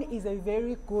phone is a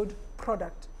very good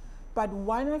product. But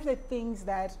one of the things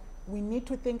that we need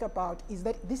to think about is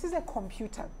that this is a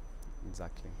computer.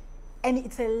 Exactly. And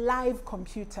it's a live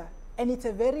computer. And it's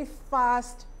a very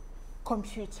fast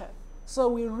computer. So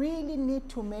we really need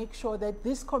to make sure that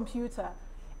this computer,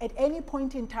 at any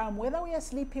point in time, whether we are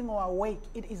sleeping or awake,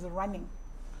 it is running.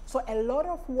 So a lot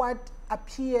of what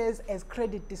appears as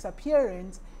credit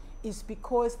disappearance is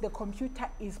because the computer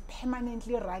is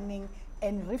permanently running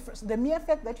and the mere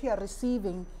fact that you are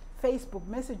receiving Facebook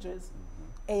messages,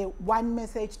 1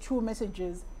 message, 2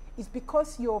 messages, is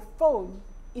because your phone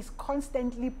is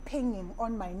constantly pinging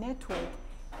on my network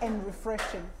and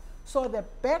refreshing. So the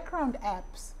background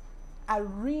apps are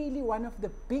really one of the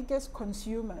biggest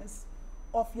consumers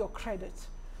of your credit.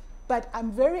 But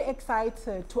I'm very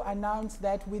excited to announce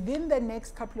that within the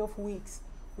next couple of weeks,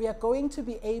 we are going to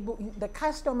be able, the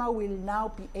customer will now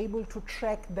be able to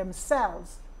track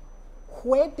themselves.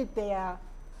 Where did their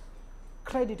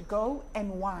credit go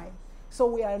and why? So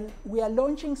we are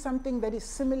launching something that is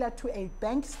similar to a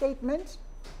bank statement,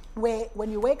 where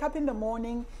when you wake up in the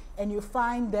morning and you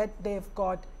find that they've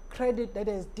got credit that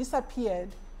has disappeared,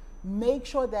 make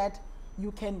sure that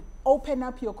you can open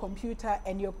up your computer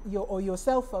and your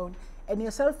cell phone, and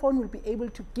your cell phone will be able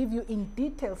to give you in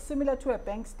detail, similar to a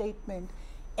bank statement,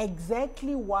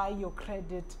 exactly why your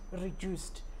credit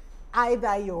reduced.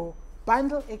 Either your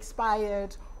bundle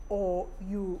expired or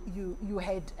you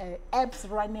had apps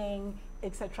running,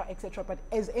 etc., etc. But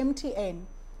as MTN,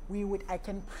 I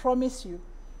can promise you,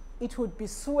 it would be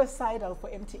suicidal for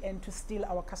MTN to steal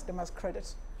our customers'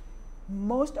 credit.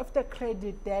 Most of the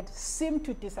credit that seem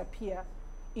to disappear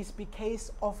is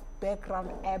because of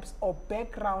background apps or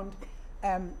background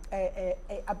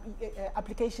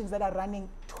applications that are running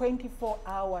 24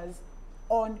 hours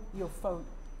on your phone.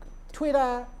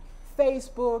 Twitter,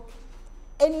 Facebook,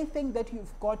 anything that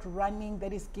you've got running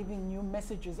that is giving you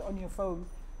messages on your phone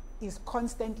is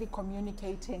constantly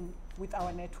communicating with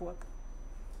our network.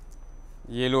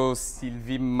 Hello,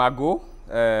 Sylvie Mago.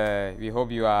 We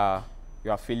hope you are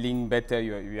feeling better.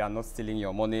 You are not stealing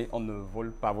your money. On ne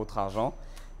vole pas votre argent.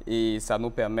 Et ça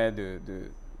nous permet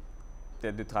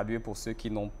de traduire pour ceux qui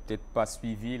n'ont peut-être pas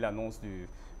suivi l'annonce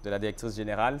de la directrice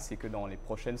générale, c'est que dans les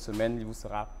prochaines semaines, il vous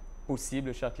sera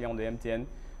possible, chers clients de MTN,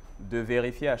 de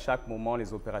vérifier à chaque moment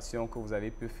les opérations que vous avez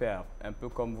pu faire, un peu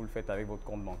comme vous le faites avec votre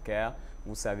compte bancaire.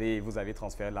 Vous savez, vous avez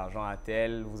transféré de l'argent à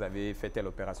tel, vous avez fait telle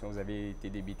opération, vous avez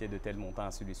été débité de tel montant,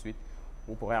 ainsi de suite.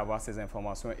 Vous pourrez avoir ces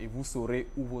informations et vous saurez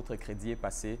où votre crédit est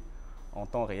passé en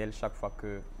temps réel chaque fois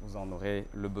que vous en aurez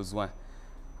le besoin.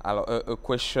 Alors, a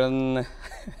question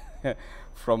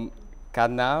from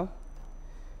Kana.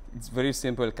 It's very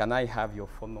simple. Can I have your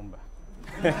phone number?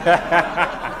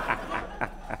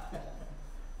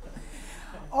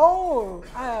 Oh,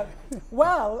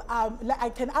 well, I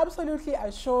can absolutely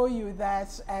assure you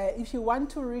that if you want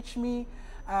to reach me,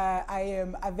 I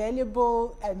am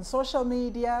available on social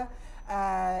media,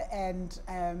 and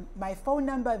my phone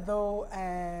number, though,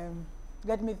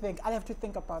 let me think. I'll have to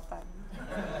think about that.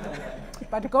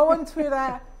 But go on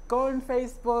Twitter, go on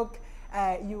Facebook.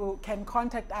 You can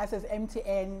contact us as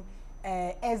MTN,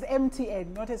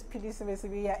 not as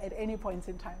PDCVCV at any point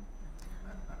in time.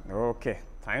 Okay,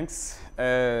 thanks.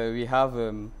 We have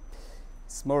a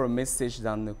smaller message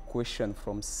than a question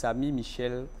from Sami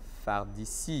Michel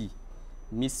Fardissi.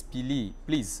 Miss Pili,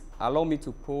 please allow me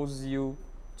to pose you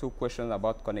 2 questions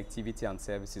about connectivity and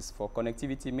services. For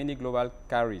connectivity, many global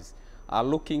carriers are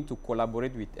looking to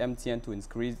collaborate with MTN to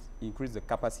increase the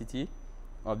capacity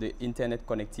of the internet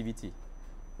connectivity.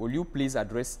 Will you please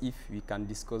address if we can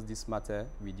discuss this matter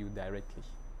with you directly?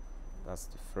 That's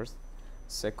the first.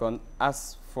 Second,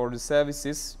 as for the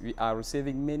services, we are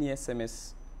receiving many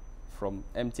SMS from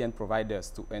MTN providers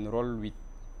to enroll with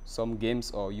some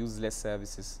games or useless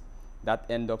services that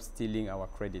end up stealing our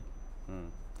credit.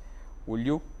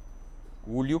 Will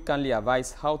you kindly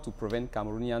advise how to prevent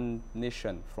Cameroonian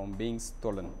nation from being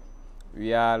stolen?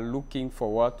 We are looking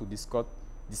forward to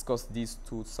discuss these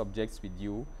 2 subjects with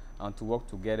you and to work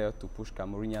together to push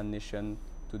Cameroonian nation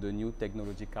to the new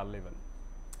technological level.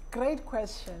 Great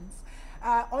questions.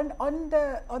 On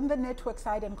the network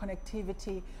side and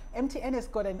connectivity, MTN has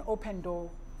got an open door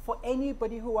for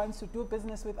anybody who wants to do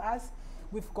business with us.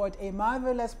 We've got a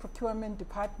marvelous procurement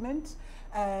department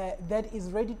that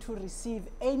is ready to receive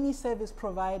any service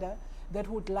provider that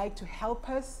would like to help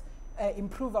us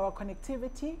improve our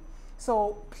connectivity.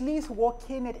 So please walk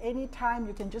in at any time.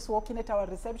 You can just walk in at our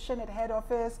reception at head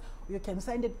office. You can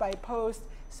send it by post.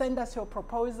 Send us your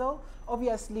proposal.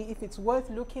 Obviously, if it's worth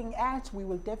looking at, we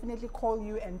will definitely call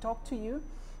you and talk to you.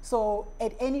 So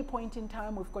at any point in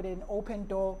time, we've got an open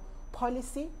door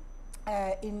policy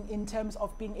in terms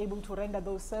of being able to render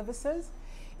those services.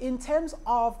 In terms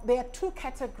of, there are 2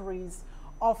 categories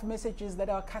of messages that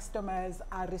our customers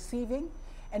are receiving.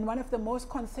 And one of the most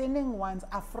concerning ones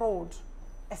are fraud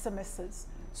SMSs.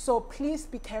 So please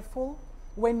be careful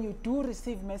when you do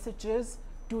receive messages.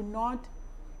 Do not,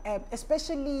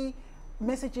 especially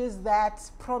messages that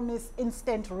promise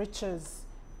instant riches.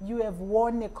 You have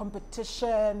won a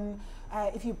competition.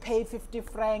 If you pay 50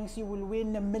 francs, you will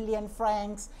win 1,000,000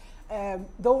 francs.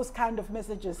 Those kind of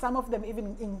messages. Some of them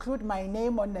even include my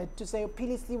name on it to say,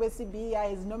 Pilisiwe CBI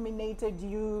has nominated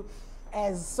you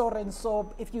as so and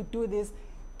so. If you do this,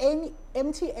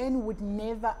 MTN would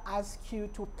never ask you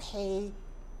to pay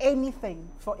anything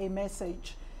for a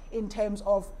message in terms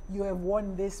of you have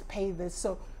won this, pay this.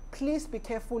 So please be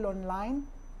careful online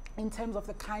in terms of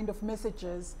the kind of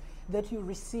messages that you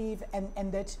receive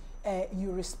and that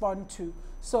you respond to.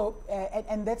 So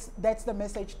and that's the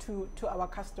message to our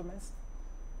customers.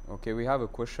 Okay, we have a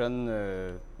question.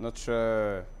 Not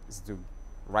sure it's the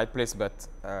right place, but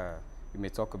we may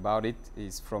talk about it.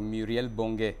 It's from Muriel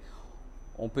Bongue.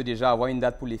 On peut déjà avoir une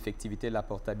date pour l'effectivité de la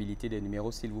portabilité des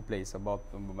numéros, s'il vous plaît. It's about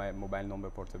mobile number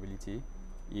portability.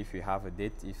 If you have a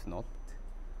date, if not.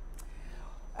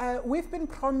 We've been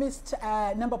promised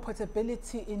number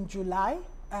portability in July.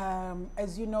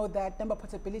 As you know, that number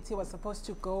portability was supposed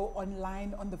to go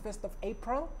online on the 1st of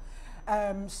April.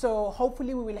 So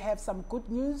hopefully we will have some good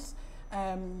news.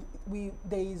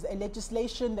 There is a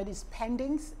legislation that is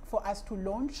pending for us to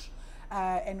launch.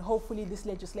 And hopefully this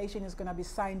legislation is going to be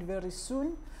signed very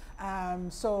soon.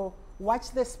 So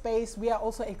watch the space. We are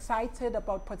also excited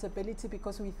about portability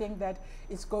because we think that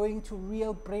it's going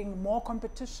to bring more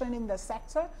competition in the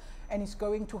sector, and it's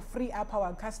going to free up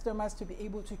our customers to be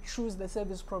able to choose the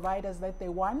service providers that they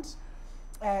want.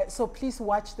 So please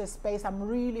watch the space. I'm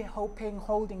really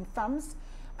holding thumbs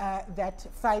that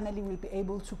finally we'll be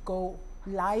able to go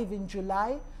live in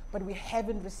July, but we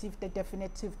haven't received a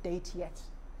definitive date yet.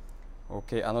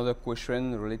 Okay, another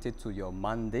question related to your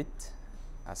mandate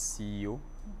as CEO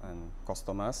and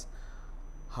customers.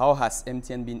 How has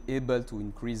MTN been able to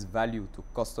increase value to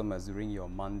customers during your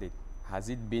mandate? Has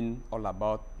it been all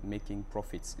about making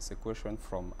profits? It's a question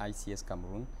from ICS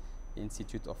Cameroon,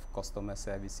 Institute of Customer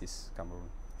Services Cameroon.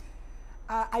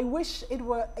 I wish it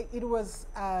was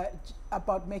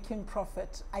about making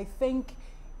profit. I think,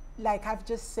 like I've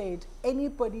just said,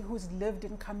 anybody who's lived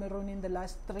in Cameroon in the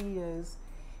last 3 years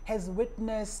has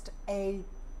witnessed a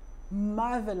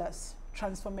marvelous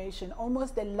transformation,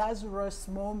 almost a Lazarus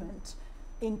moment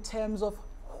in terms of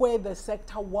where the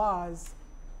sector was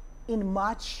in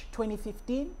March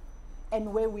 2015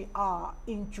 and where we are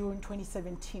in June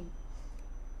 2017.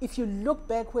 If you look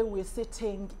back where we're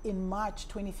sitting in March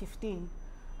 2015,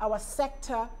 our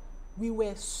sector, we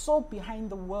were so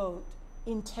behind the world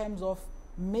in terms of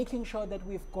making sure that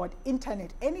we've got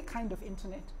internet, any kind of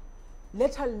internet,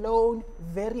 let alone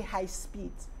very high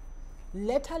speeds,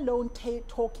 let alone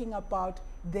talking about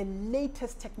the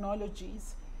latest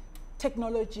technologies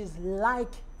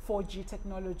like 4G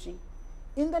technology.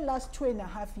 In the last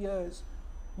 2.5 years,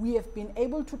 we have been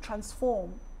able to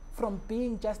transform from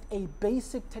being just a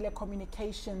basic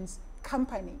telecommunications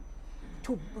company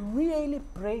to really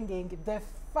bringing the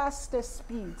fastest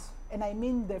speeds, and I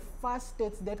mean the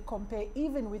fastest that compare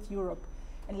even with Europe.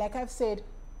 And like I've said,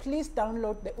 please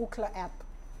download the Ookla app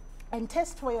and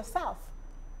test for yourself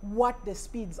what the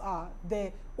speeds are.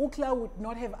 The Ookla would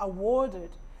not have awarded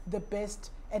the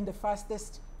best and the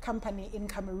fastest company in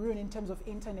Cameroon in terms of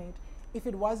internet if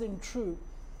it wasn't true.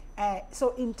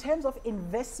 So in terms of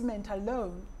investment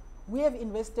alone, we have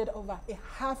invested over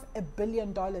 $500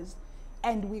 million,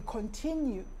 and we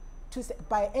continue to,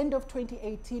 by end of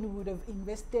 2018, we would have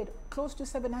invested close to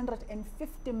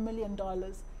 $750 million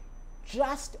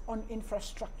just on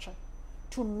infrastructure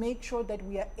to make sure that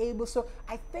we are able. So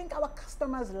I think our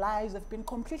customers' lives have been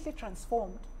completely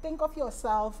transformed. Think of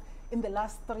yourself in the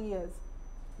last 3 years.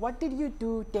 What did you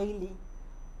do daily?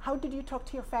 How did you talk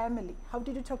to your family? How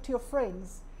did you talk to your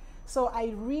friends? So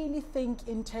I really think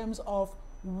in terms of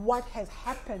what has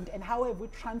happened and how have we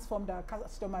transformed our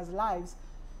customers' lives.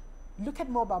 Look at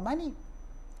mobile money.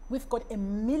 We've got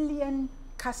 1 million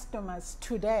customers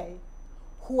today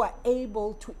who are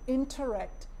able to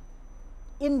interact.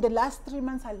 In the last 3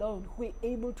 months alone, we're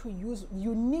able to use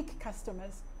unique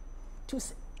customers.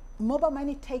 Mobile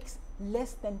money takes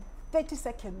less than 30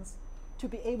 seconds to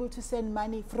be able to send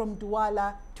money from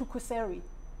Douala to Kuseri.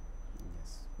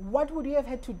 Yes. What would you have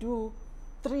had to do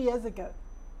 3 years ago?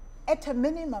 At a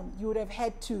minimum, you would have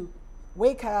had to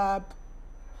wake up,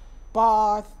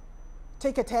 bath,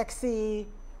 take a taxi,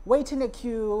 wait in a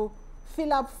queue,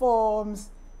 fill up forms,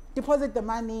 deposit the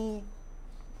money,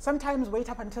 sometimes wait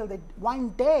up until one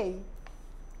day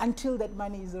until that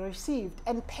money is received,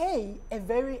 and pay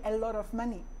a lot of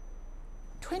money.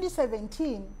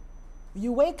 2017,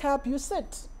 you wake up, you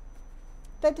sit,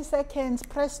 30 seconds,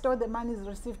 presto, the money is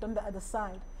received on the other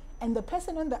side. And the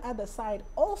person on the other side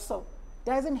also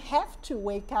doesn't have to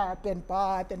wake up and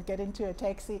bath and get into a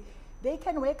taxi. They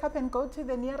can wake up and go to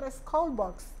the nearest call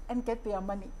box and get their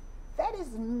money. That is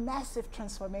massive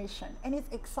transformation, and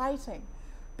it's exciting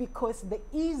because the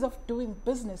ease of doing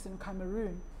business in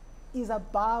Cameroon is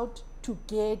about to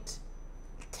get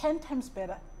 10 times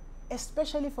better,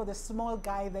 especially for the small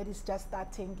guy that is just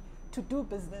starting to do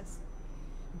business.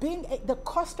 The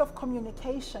cost of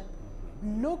communication,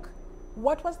 look,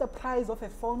 what was the price of a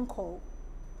phone call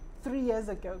 3 years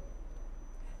ago?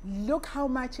 Look how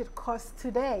much it costs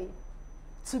today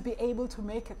to be able to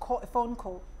make a phone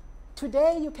call.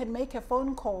 Today you can make a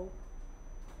phone call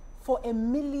for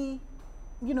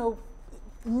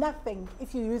nothing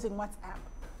if you're using WhatsApp.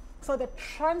 So the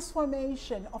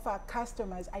transformation of our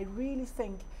customers, I really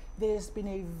think there's been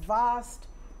a vast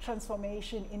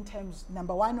transformation in terms,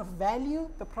 number one, of value.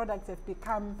 The products have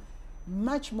become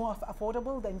much more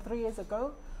affordable than 3 years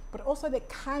ago, but also the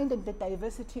kind and the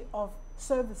diversity of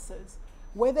services.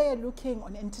 Whether you're looking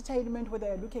on entertainment, whether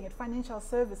you're looking at financial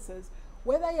services,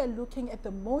 whether you're looking at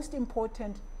the most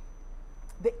important,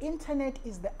 the internet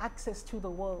is the access to the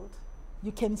world.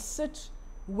 You can sit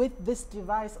with this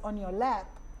device on your lap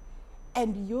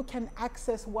and you can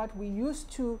access what we used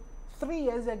to 3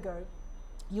 years ago.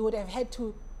 You would have had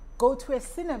to go to a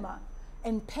cinema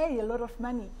and pay a lot of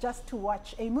money just to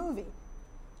watch a movie.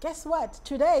 Guess what?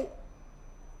 Today,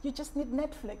 you just need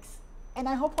Netflix. And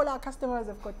I hope all our customers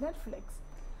have got Netflix,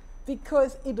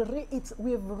 because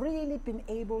we've really been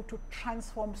able to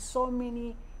transform so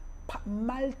many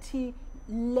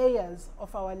multi-layers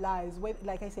of our lives.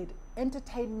 Like I said,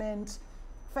 entertainment,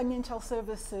 financial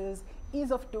services,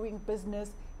 ease of doing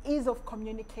business, ease of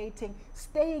communicating,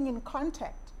 staying in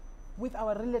contact with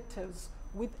our relatives,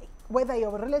 whether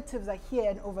your relatives are here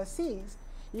and overseas.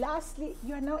 Lastly,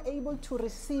 you are now able to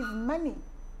receive money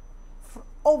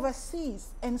overseas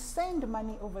and send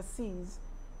money overseas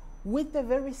with the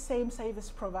very same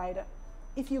service provider.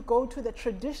 If you go to the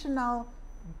traditional,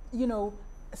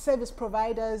 service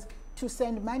providers to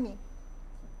send money,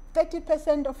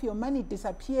 30% of your money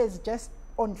disappears just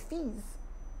on fees.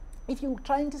 If you're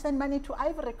trying to send money to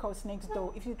Ivory Coast next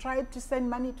door, if you try to send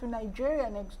money to Nigeria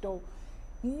next door,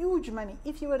 huge money.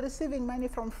 If you were receiving money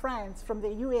from France, from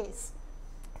the US,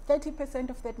 30%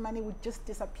 of that money would just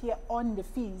disappear on the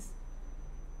fees.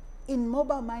 In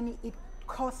mobile money, it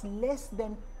costs less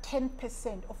than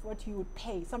 10% of what you would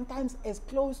pay, sometimes as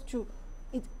close to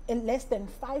less than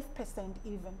 5%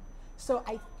 even. So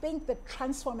I think the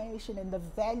transformation and the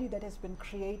value that has been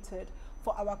created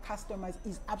for our customers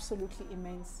is absolutely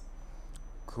immense.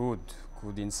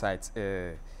 Good insights.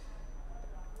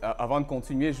 Avant de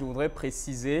continuer, je voudrais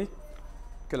préciser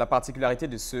que la particularité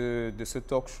de ce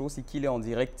talk show, c'est qu'il est en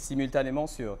direct simultanément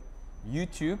sur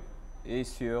YouTube et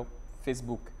sur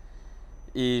Facebook.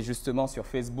 Et justement, sur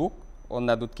Facebook, on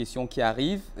a d'autres questions qui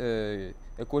arrivent.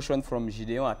 A question from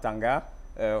Gideon à Tanga.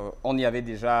 On y avait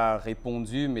déjà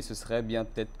répondu, mais ce serait bien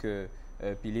peut-être que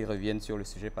Pili revienne sur le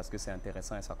sujet parce que c'est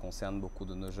intéressant et ça concerne beaucoup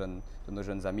de nos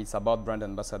jeunes amis. It's about brand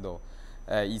ambassador.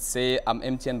 He say, I'm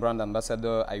MTN brand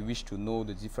ambassador. I wish to know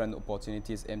the different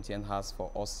opportunities MTN has for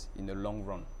us in the long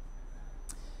run.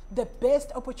 The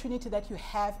best opportunity that you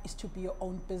have is to be your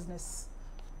own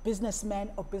businessman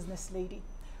or business lady.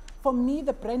 For me,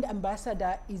 the brand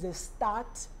ambassador is a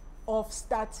start of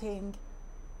starting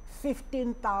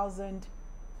 15,000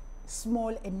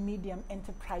 small and medium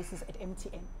enterprises at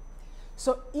MTN.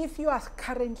 So if you are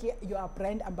currently, you are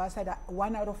brand ambassador,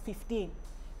 1 out of 15.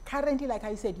 Currently, like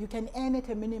I said, you can earn at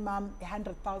a minimum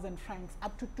 100,000 francs,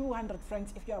 up to 200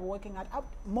 francs if you are working at up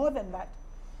more than that.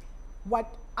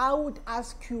 What I would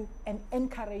ask you and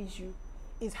encourage you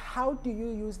is, how do you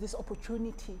use this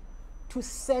opportunity to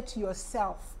set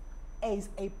yourself as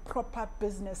a proper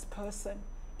business person?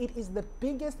 It is the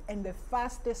biggest and the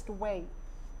fastest way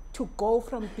to go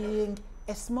from being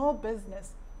a small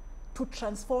business to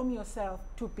transform yourself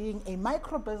to being a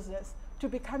micro business, to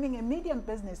becoming a medium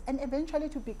business, and eventually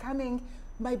to becoming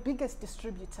my biggest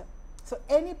distributor. So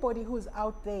anybody who's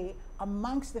out there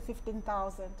amongst the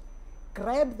 15,000,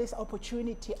 grab this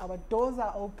opportunity. Our doors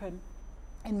are open,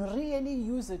 and really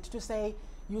use it to say,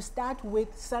 you start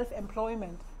with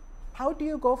self-employment. How do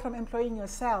you go from employing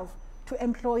yourself to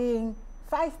employing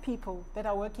 5 people that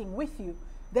are working with you,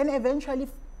 then eventually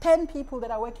 10 people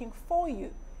that are working for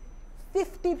you,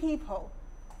 50 people,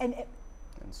 and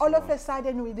so all of a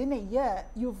sudden within a year,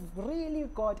 you've really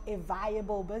got a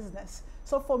viable business.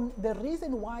 So the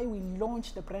reason why we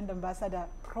launched the Brand Ambassador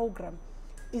program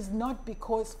is not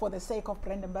because for the sake of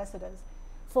brand ambassadors.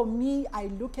 For me, I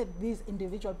look at these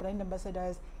individual brand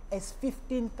ambassadors as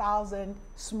 15,000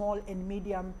 small and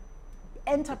medium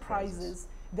enterprises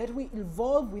that will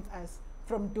evolve with us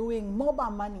from doing mobile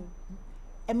money,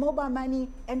 a mobile money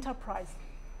enterprise,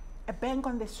 a bank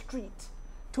on the street,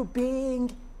 to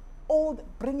being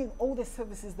bringing all the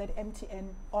services that MTN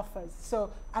offers. So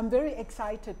I'm very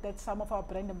excited that some of our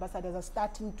brand ambassadors are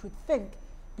starting to think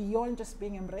beyond just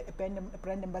being a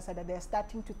brand ambassador. They're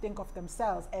starting to think of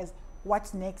themselves as,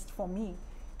 what's next for me?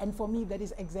 And for me, that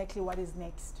is exactly what is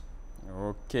next.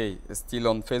 Okay, still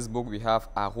on Facebook, we have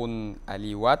Arun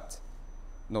Aliwat.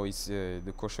 No,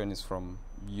 the question is from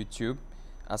YouTube,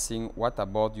 asking, what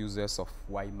about users of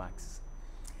WiMax?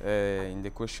 In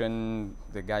the question,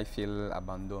 the guy feel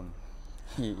abandoned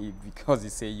because he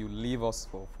say, you leave us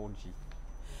for 4G.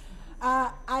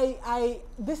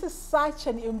 This is such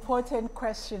an important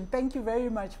question. Thank you very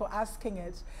much for asking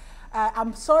it.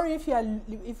 I'm sorry if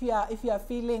you are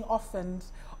feeling orphaned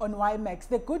on WiMax.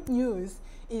 The good news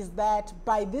is that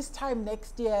by this time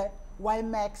next year,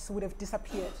 WiMax would have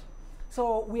disappeared.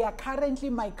 So we are currently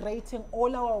migrating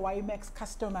all our WiMax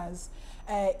customers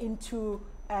into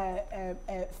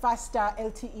faster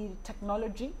LTE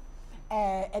technology.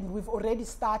 And we've already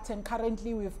started.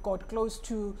 Currently, we've got close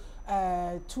to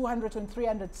 200 and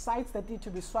 300 sites that need to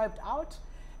be swiped out,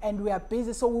 and we are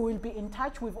busy. So we will be in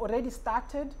touch. We've already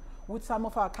started with some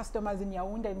of our customers in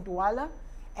Yaoundé and Douala,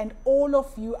 and all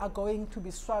of you are going to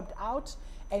be swiped out.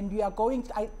 And we are going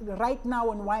to, right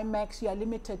now on WiMax, you are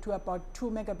limited to about 2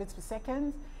 megabits per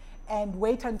second. And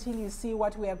wait until you see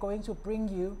what we are going to bring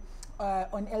you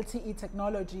on LTE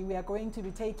technology. We are going to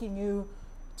be taking you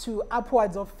to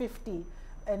upwards of 50,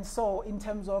 and so in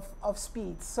terms of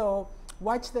speed. So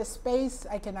watch the space.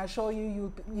 I can assure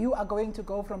you, you are going to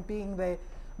go from being the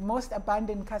most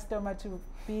abandoned customer to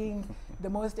being the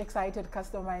most excited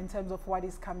customer in terms of what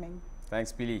is coming.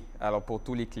 Thanks, Billy. Alors, pour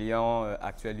tous les clients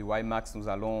actuels du WiMax, nous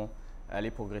allons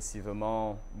aller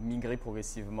progressivement, migrer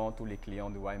progressivement tous les clients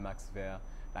de WiMax vers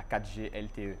la 4G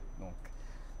LTE. Donc,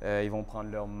 ils vont prendre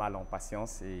leur mal en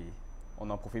patience et on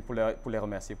en profite pour les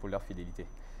remercier pour leur fidélité.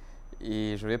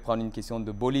 Et je vais prendre une question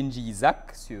de Bolinji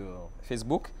Isaac sur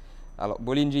Facebook. Alors,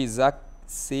 Bolinji Isaac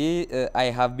say,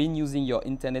 I have been using your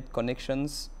internet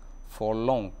connections for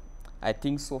long. I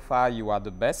think so far you are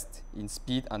the best in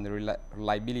speed and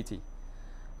reliability.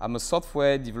 I'm a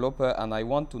software developer and I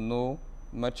want to know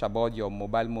much about your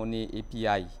mobile money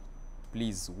API.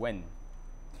 Please, when?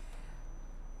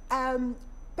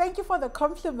 Thank you for the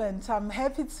compliment. I'm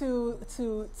happy to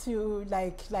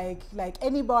like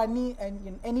anybody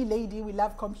and any lady, we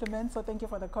love compliments. So thank you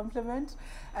for the compliment.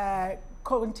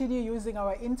 Continue using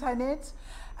our internet.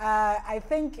 I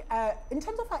think in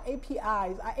terms of our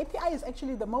APIs is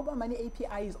actually, the mobile money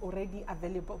API is already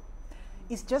available.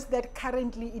 It's just that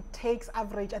currently it takes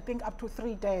average, I think, up to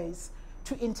 3 days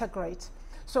to integrate.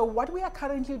 So what we are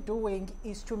currently doing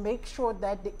is to make sure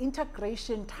that the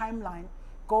integration timeline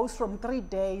goes from 3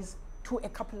 days to a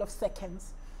couple of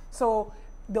seconds. So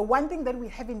the one thing that we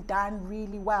haven't done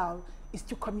really well is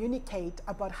to communicate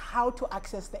about how to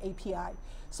access the API.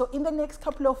 So in the next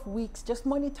couple of weeks, just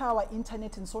monitor our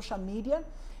internet and social media,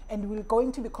 and we're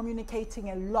going to be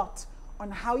communicating a lot on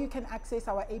how you can access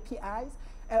our APIs,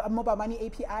 mobile money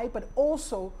API, but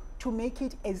also to make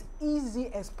it as easy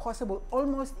as possible,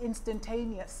 almost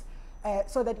instantaneous,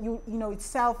 so that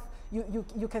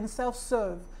you can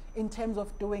self-serve in terms of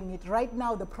doing it. Right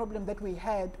now, the problem that we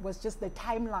had was just the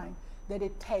timeline that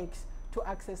it takes to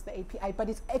access the API, but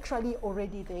it's actually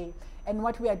already there. And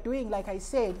what we are doing, like I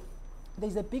said,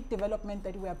 there's a big development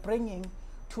that we are bringing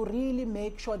to really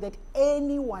make sure that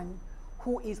anyone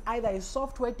who is either a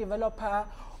software developer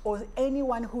or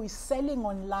anyone who is selling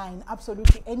online,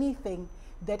 absolutely anything,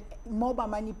 that mobile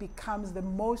money becomes the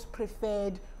most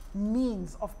preferred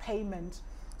means of payment.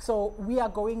 So we are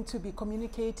going to be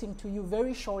communicating to you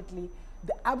very shortly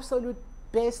the absolute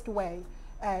best way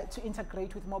to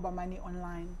integrate with mobile money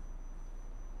online.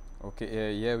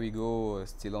 Okay, here we go,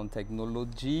 still on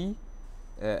technology.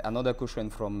 Another question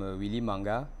from Willy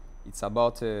Manga. It's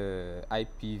about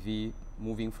IPv,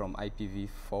 moving from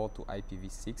IPv4 to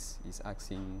IPv6. He's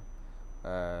asking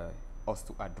us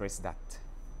to address that.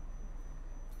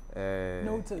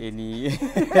 Noted. Any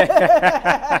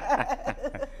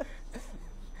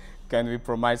Can we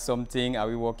promise something? Are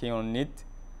we working on it?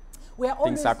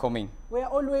 Things are coming. We are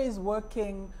always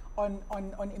working on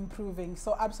improving.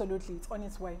 So absolutely, it's on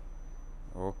its way.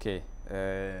 Okay.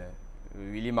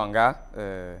 Willy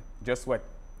Manga, just what?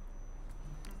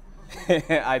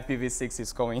 IPv6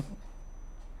 is coming.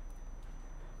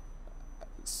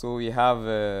 So we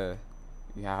are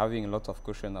having a lot of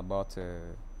questions about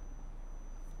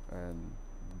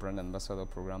brand ambassador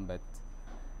program, but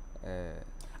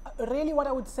really what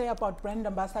I would say about brand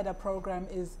ambassador program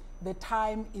is the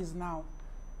time is now.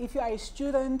 If you are a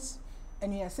student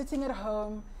and you are sitting at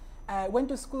home, when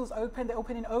do schools open? They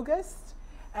open in August.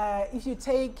 If you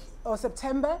take, or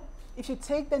September, if you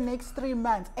take the next 3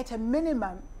 months, at a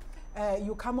minimum,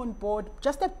 you come on board,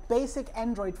 just a basic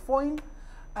Android phone.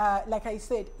 Like I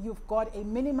said, you've got a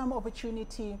minimum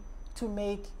opportunity to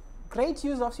make great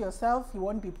use of yourself. You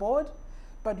won't be bored,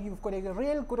 but you've got a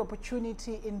real good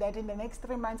opportunity in that in the next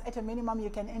 3 months, at a minimum, you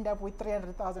can end up with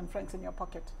 300,000 francs in your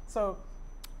pocket. So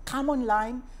come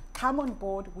online, come on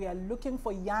board. We are looking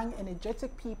for young,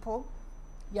 energetic people.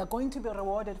 You're going to be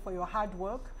rewarded for your hard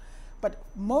work. But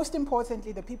most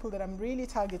importantly, the people that I'm really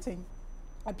targeting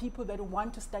are people that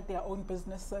want to start their own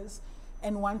businesses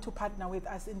and want to partner with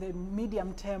us in the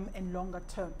medium term and longer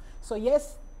term. So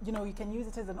yes, you know, you can use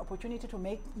it as an opportunity to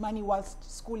make money whilst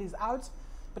school is out.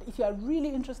 But if you are really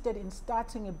interested in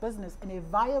starting a business and a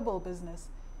viable business,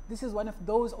 this is one of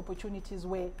those opportunities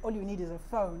where all you need is a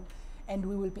phone, and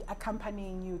we will be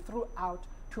accompanying you throughout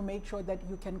to make sure that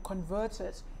you can convert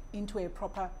it into a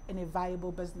proper and a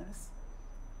viable business.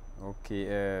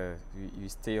 Okay, you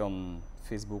stay on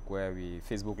Facebook,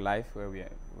 Facebook Live, where we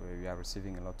are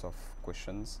receiving a lot of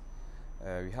questions.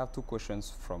 We have 2 questions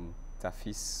from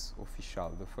Tafis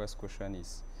Official. The first question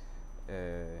is,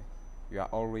 you are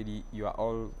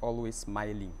always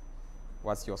smiling.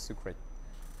 What's your secret?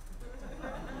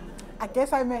 I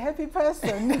guess I'm a happy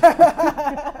person.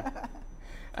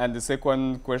 And the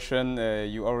second question,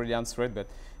 you already answered, but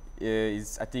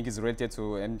I think it's related to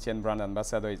MTN Brand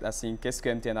Ambassador. Is asking, qu'est-ce que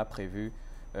MTN a prévu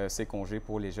ces congés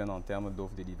pour les jeunes en termes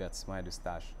d'offres de divertissement et de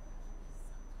stage?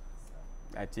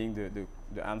 I think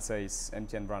the answer is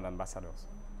MTN Brand Ambassadors.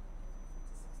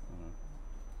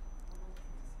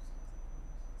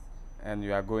 And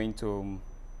we are going to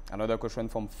another question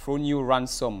from Fronyu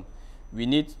Ransom. We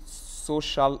need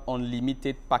social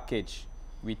unlimited package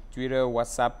with Twitter,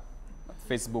 WhatsApp,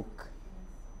 Facebook.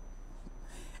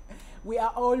 We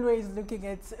are always looking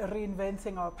at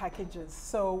reinventing our packages.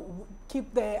 So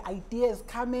keep the ideas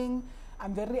coming.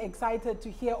 I'm very excited to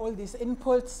hear all these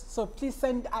inputs. So please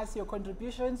send us your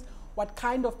contributions. What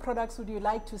kind of products would you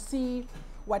like to see?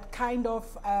 What kind of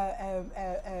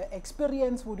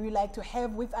experience would you like to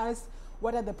have with us?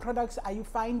 What are the products are you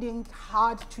finding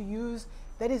hard to use?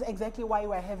 That is exactly why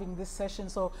we're having this session.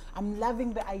 So I'm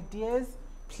loving the ideas.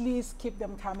 Please keep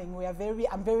them coming.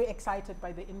 I'm very excited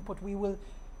by the input. We will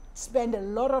spend a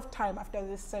lot of time after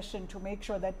this session to make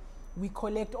sure that we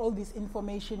collect all this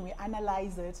information, we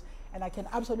analyze it, and I can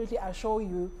absolutely assure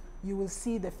you, you will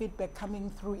see the feedback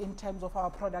coming through in terms of our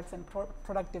products and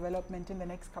product development in the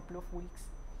next couple of weeks.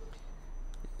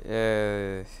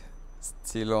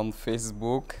 Still on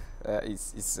Facebook,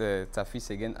 it's Tafis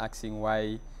again asking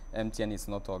why MTN is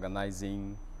not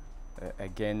organizing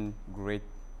again great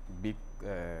big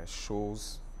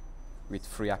shows with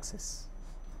free access.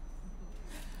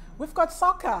 We've got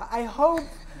soccer. I hope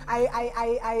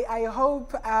I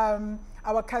hope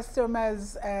our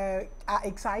customers are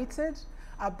excited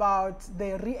about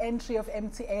the re-entry of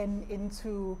MTN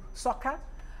into soccer.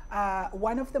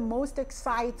 one of the most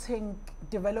exciting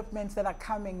developments that are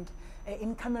coming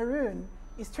in Cameroon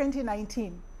is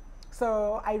 2019.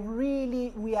 So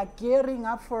we are gearing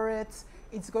up for it.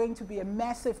 It's going to be a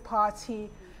massive party.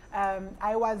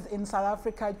 I was in South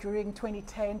Africa during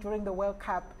 2010, during the World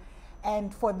Cup.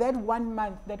 And for that 1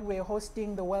 month that we're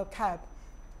hosting the World Cup,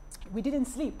 we didn't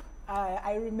sleep.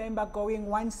 I remember going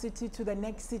one city to the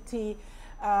next city.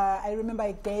 I remember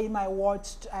a game I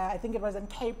watched, I think it was in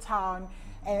Cape Town,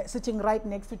 sitting right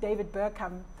next to David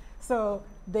Beckham. So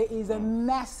there is a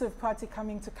massive party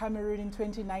coming to Cameroon in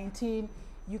 2019.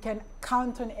 You can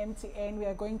count on MTN. We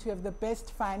are going to have the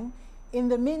best fun. In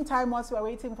the meantime, whilst we're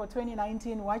waiting for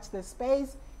 2019, watch the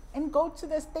space and go to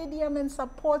the stadium and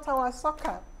support our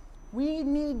soccer. We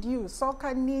need you.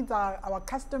 Soccer needs our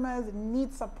customers,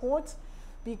 need support,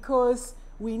 because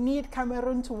we need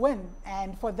Cameroon to win.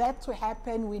 And for that to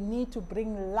happen, we need to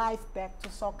bring life back to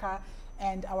soccer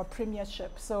and our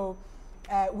premiership. So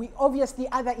we obviously,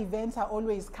 other events are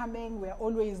always coming. We're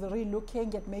always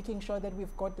re-looking at making sure that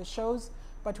we've got the shows,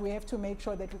 but we have to make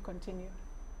sure that we continue.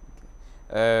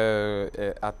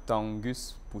 At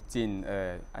Tangus Putin,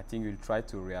 I think you'll try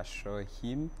to reassure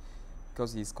him,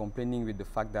 because he's complaining with the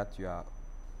fact that you are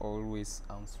always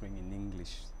answering in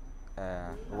English.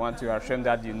 I want to assure him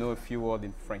that you know a few words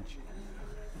in French.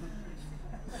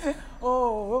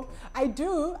 Oh, I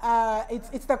do.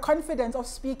 It's the confidence of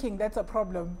speaking that's a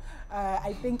problem.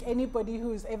 I think anybody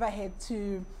who's ever had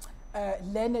to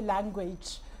learn a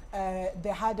language,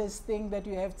 the hardest thing that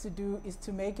you have to do is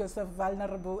to make yourself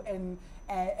vulnerable and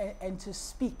to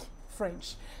speak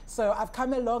French. So I've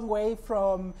come a long way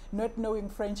from not knowing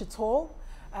French at all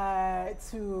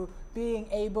to being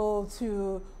able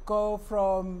to go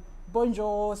from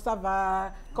bonjour, ça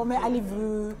va, comment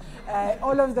allez-vous,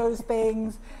 all of those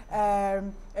things.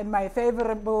 And my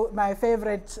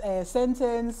favorite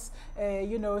sentence,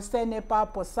 you know, ce n'est pas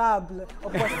possible,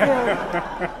 or possible,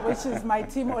 which is, my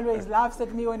team always laughs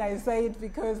at me when I say it,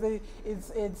 because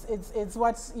it's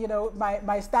what's, you know,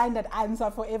 my standard answer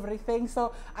for everything.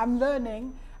 So I'm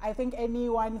learning. I think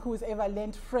anyone who's ever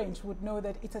learned French would know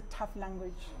that it's a tough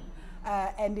language.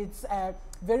 And it's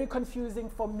very confusing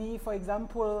for me, for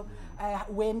example,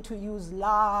 when to use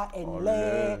la and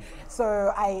le.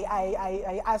 So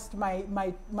I asked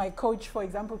my coach, for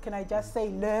example, can I just say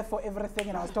le for everything?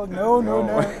 And I was told, no.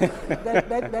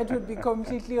 that would be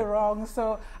completely wrong.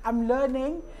 So I'm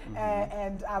learning,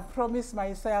 and I've promised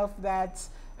myself that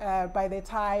by the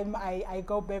time I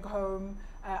go back home,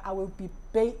 I will be,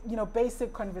 you know,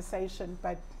 basic conversation,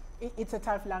 but it's a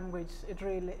tough language. It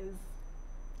really is.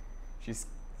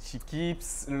 She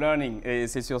keeps learning. Et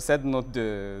c'est sur cette note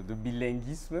de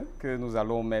bilinguisme que nous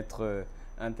allons mettre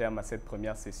un terme à cette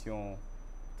première session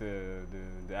de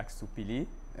Aksupili.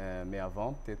 Mais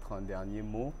avant, peut-être un dernier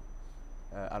mot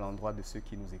à l'endroit de ceux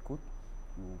qui nous écoutent,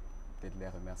 ou peut-être les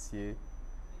remercier.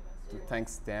 To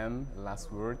thanks them,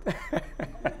 last word.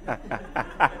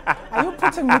 Are you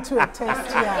putting me to a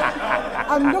test here?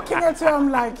 I'm looking at you, I'm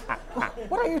like,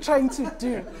 what are you trying to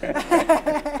do?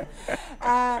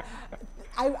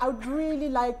 I would really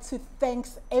like to thank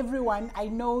everyone. I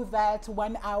know that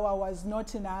 1 hour was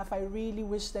not enough. I really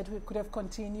wish that we could have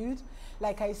continued.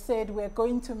 Like I said, we're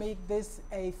going to make this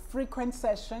a frequent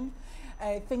session.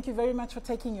 Thank you very much for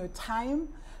taking your time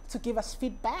to give us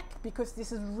feedback, because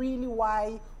this is really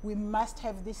why we must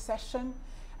have this session.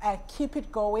 Keep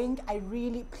it going.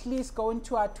 Please go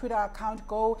into our Twitter account,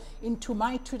 go into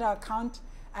my Twitter account.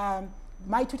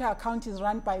 My Twitter account is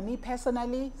run by me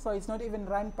personally, so it's not even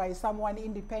run by someone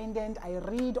independent. I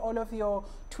read all of your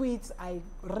tweets. I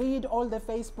read all the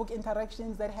Facebook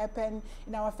interactions that happen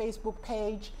in our Facebook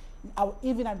page.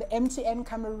 Even at the MTN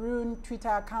Cameroon Twitter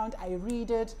account, I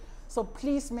read it. So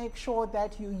please make sure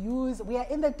that you we are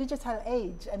in the digital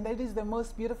age, and that is the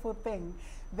most beautiful thing,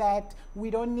 that we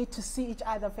don't need to see each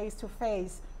other face to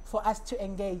face for us to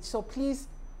engage. So please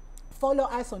follow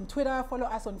us on Twitter, follow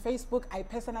us on Facebook. I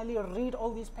personally read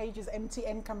all these pages,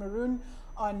 MTN Cameroon,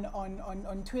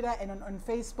 on Twitter and on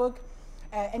Facebook.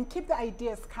 And keep the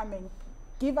ideas coming.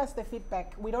 Give us the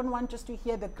feedback. We don't want just to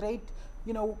hear the great,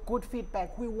 you know, good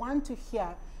feedback. We want to hear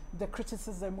the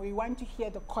criticism. We want to hear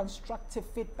the constructive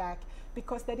feedback,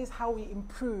 because that is how we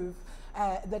improve.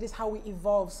 That is how we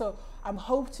evolve. So I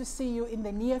hope to see you in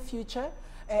the near future,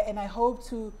 and I hope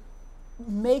to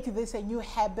make this a new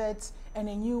habit and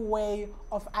a new way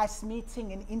of us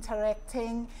meeting and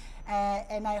interacting.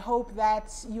 And I hope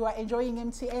that you are enjoying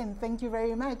MTN. Thank you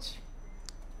very much.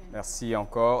 Merci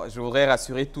encore. Je voudrais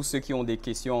rassurer tous ceux qui ont des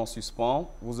questions en suspens.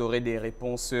 Vous aurez des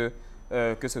réponses,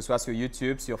 que ce soit sur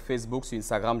YouTube, sur Facebook, sur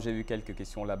Instagram. J'ai vu quelques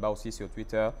questions là-bas aussi, sur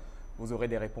Twitter. Vous aurez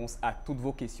des réponses à toutes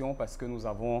vos questions parce que nous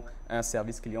avons un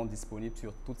service client disponible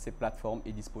sur toutes ces plateformes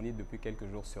et disponible depuis quelques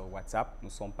jours sur WhatsApp. Nous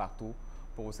sommes partout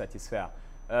pour vous satisfaire.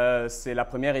 C'est la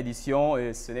première édition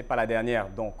et ce n'est pas la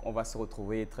dernière. Donc, on va se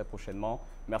retrouver très prochainement.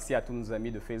 Merci à tous nos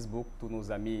amis de Facebook, tous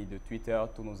nos amis de Twitter,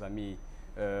 tous nos amis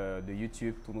de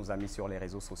YouTube, tous nos amis sur les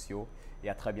réseaux sociaux. Et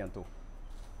à très bientôt.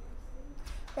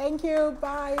 Thank you.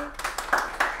 Bye.